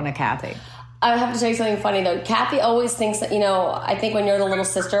pretty great one of Kathy. I have to tell you something funny, though. Kathy always thinks that, I think when you're the little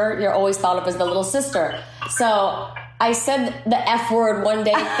sister, you're always thought of as the little sister. So I said the F word one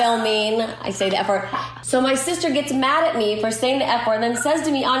day filming. I say the F word. So my sister gets mad at me for saying the F word and then says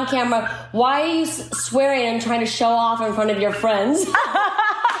to me on camera, "Why are you swearing and trying to show off in front of your friends?"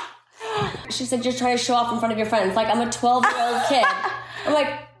 She said, "You're trying to show off in front of your friends." Like I'm a 12-year-old kid. I'm like,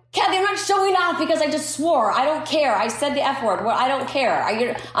 Kathy, I'm not showing off because I just swore. I don't care. I said the F word. Well, I don't care.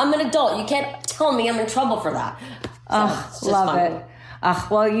 I'm an adult. You can't tell me I'm in trouble for that. So love it.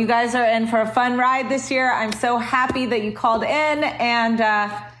 Well, you guys are in for a fun ride this year. I'm so happy that you called in. And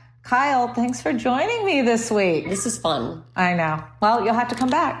Kyle, thanks for joining me this week. This is fun. I know. Well, you'll have to come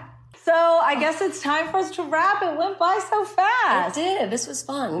back. So I guess it's time for us to wrap. It went by so fast. It did. This was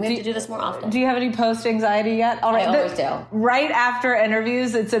fun. We have to do this more often. Do you have any post-anxiety yet? All right. I always do. Right after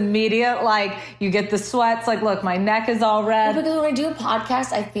interviews, it's immediate. Like, you get the sweats. Like, look, my neck is all red. Well, because when I do a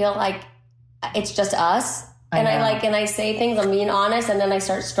podcast, I feel like it's just us. And I say things, I'm being honest, and then I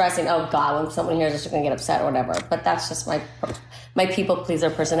start stressing, oh God, when someone hears this, they're going to get upset or whatever. But that's just my people pleaser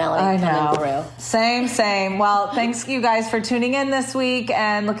personality coming through. Same. Well, thanks you guys for tuning in this week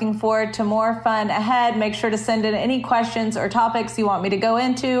and looking forward to more fun ahead. Make sure to send in any questions or topics you want me to go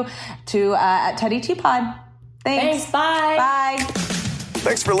into to at Teddy Teapot. Thanks. Bye. Bye.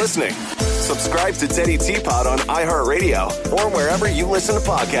 Thanks for listening. Subscribe to Teddy Teapot on iHeartRadio or wherever you listen to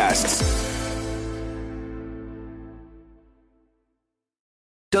podcasts.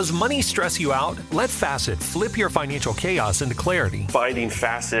 Does money stress you out? Let Facet flip your financial chaos into clarity. Finding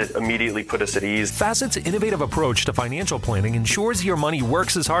Facet immediately put us at ease. Facet's innovative approach to financial planning ensures your money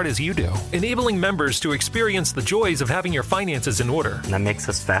works as hard as you do, enabling members to experience the joys of having your finances in order. And that makes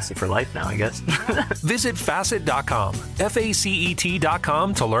us Facet for life now, I guess. Visit Facet.com,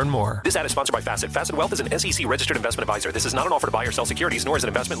 FACET.com to learn more. This ad is sponsored by Facet. Facet Wealth is an SEC registered investment advisor. This is not an offer to buy or sell securities, nor is it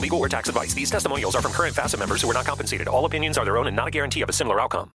investment, legal, or tax advice. These testimonials are from current Facet members who are not compensated. All opinions are their own and not a guarantee of a similar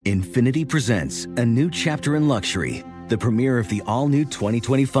outcome. Infiniti presents a new chapter in luxury, the premiere of the all-new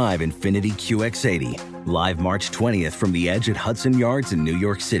 2025 Infiniti QX80, live March 20th from the Edge at Hudson Yards in New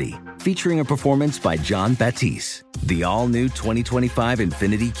York City, featuring a performance by John Batiste. The all-new 2025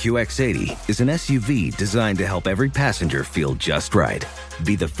 Infiniti QX80 is an SUV designed to help every passenger feel just right.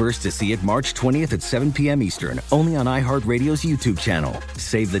 Be the first to see it March 20th at 7 p.m. Eastern, only on iHeartRadio's YouTube channel.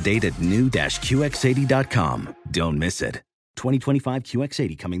 Save the date at new-QX80.com. Don't miss it. 2025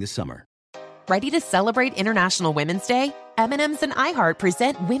 QX80 coming this summer. Ready to celebrate International Women's Day? M&M's and iHeart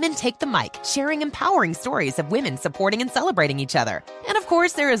present Women Take the Mic, sharing empowering stories of women supporting and celebrating each other. And of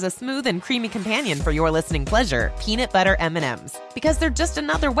course, there is a smooth and creamy companion for your listening pleasure, peanut butter M&M's. Because they're just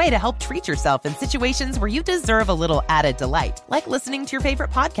another way to help treat yourself in situations where you deserve a little added delight, like listening to your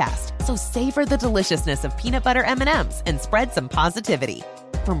favorite podcast. So savor the deliciousness of peanut butter M&M's and spread some positivity.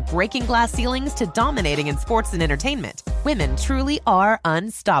 From breaking glass ceilings to dominating in sports and entertainment, women truly are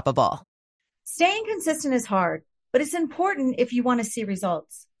unstoppable. Staying consistent is hard, but it's important if you want to see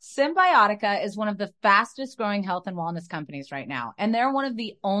results. Symbiotica is one of the fastest growing health and wellness companies right now, and they're one of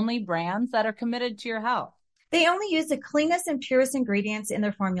the only brands that are committed to your health. They only use the cleanest and purest ingredients in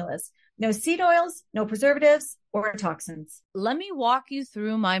their formulas. No seed oils, no preservatives, or toxins. Let me walk you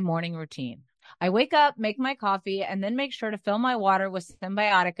through my morning routine. I wake up, make my coffee, and then make sure to fill my water with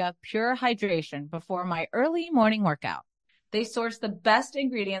Symbiotica Pure Hydration before my early morning workout. They source the best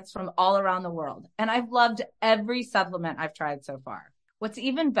ingredients from all around the world, and I've loved every supplement I've tried so far. What's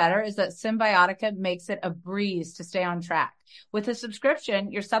even better is that Symbiotica makes it a breeze to stay on track. With a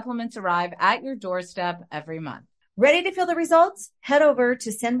subscription, your supplements arrive at your doorstep every month. Ready to feel the results? Head over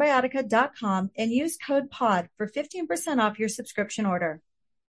to Synbiotica.com and use code POD for 15% off your subscription order.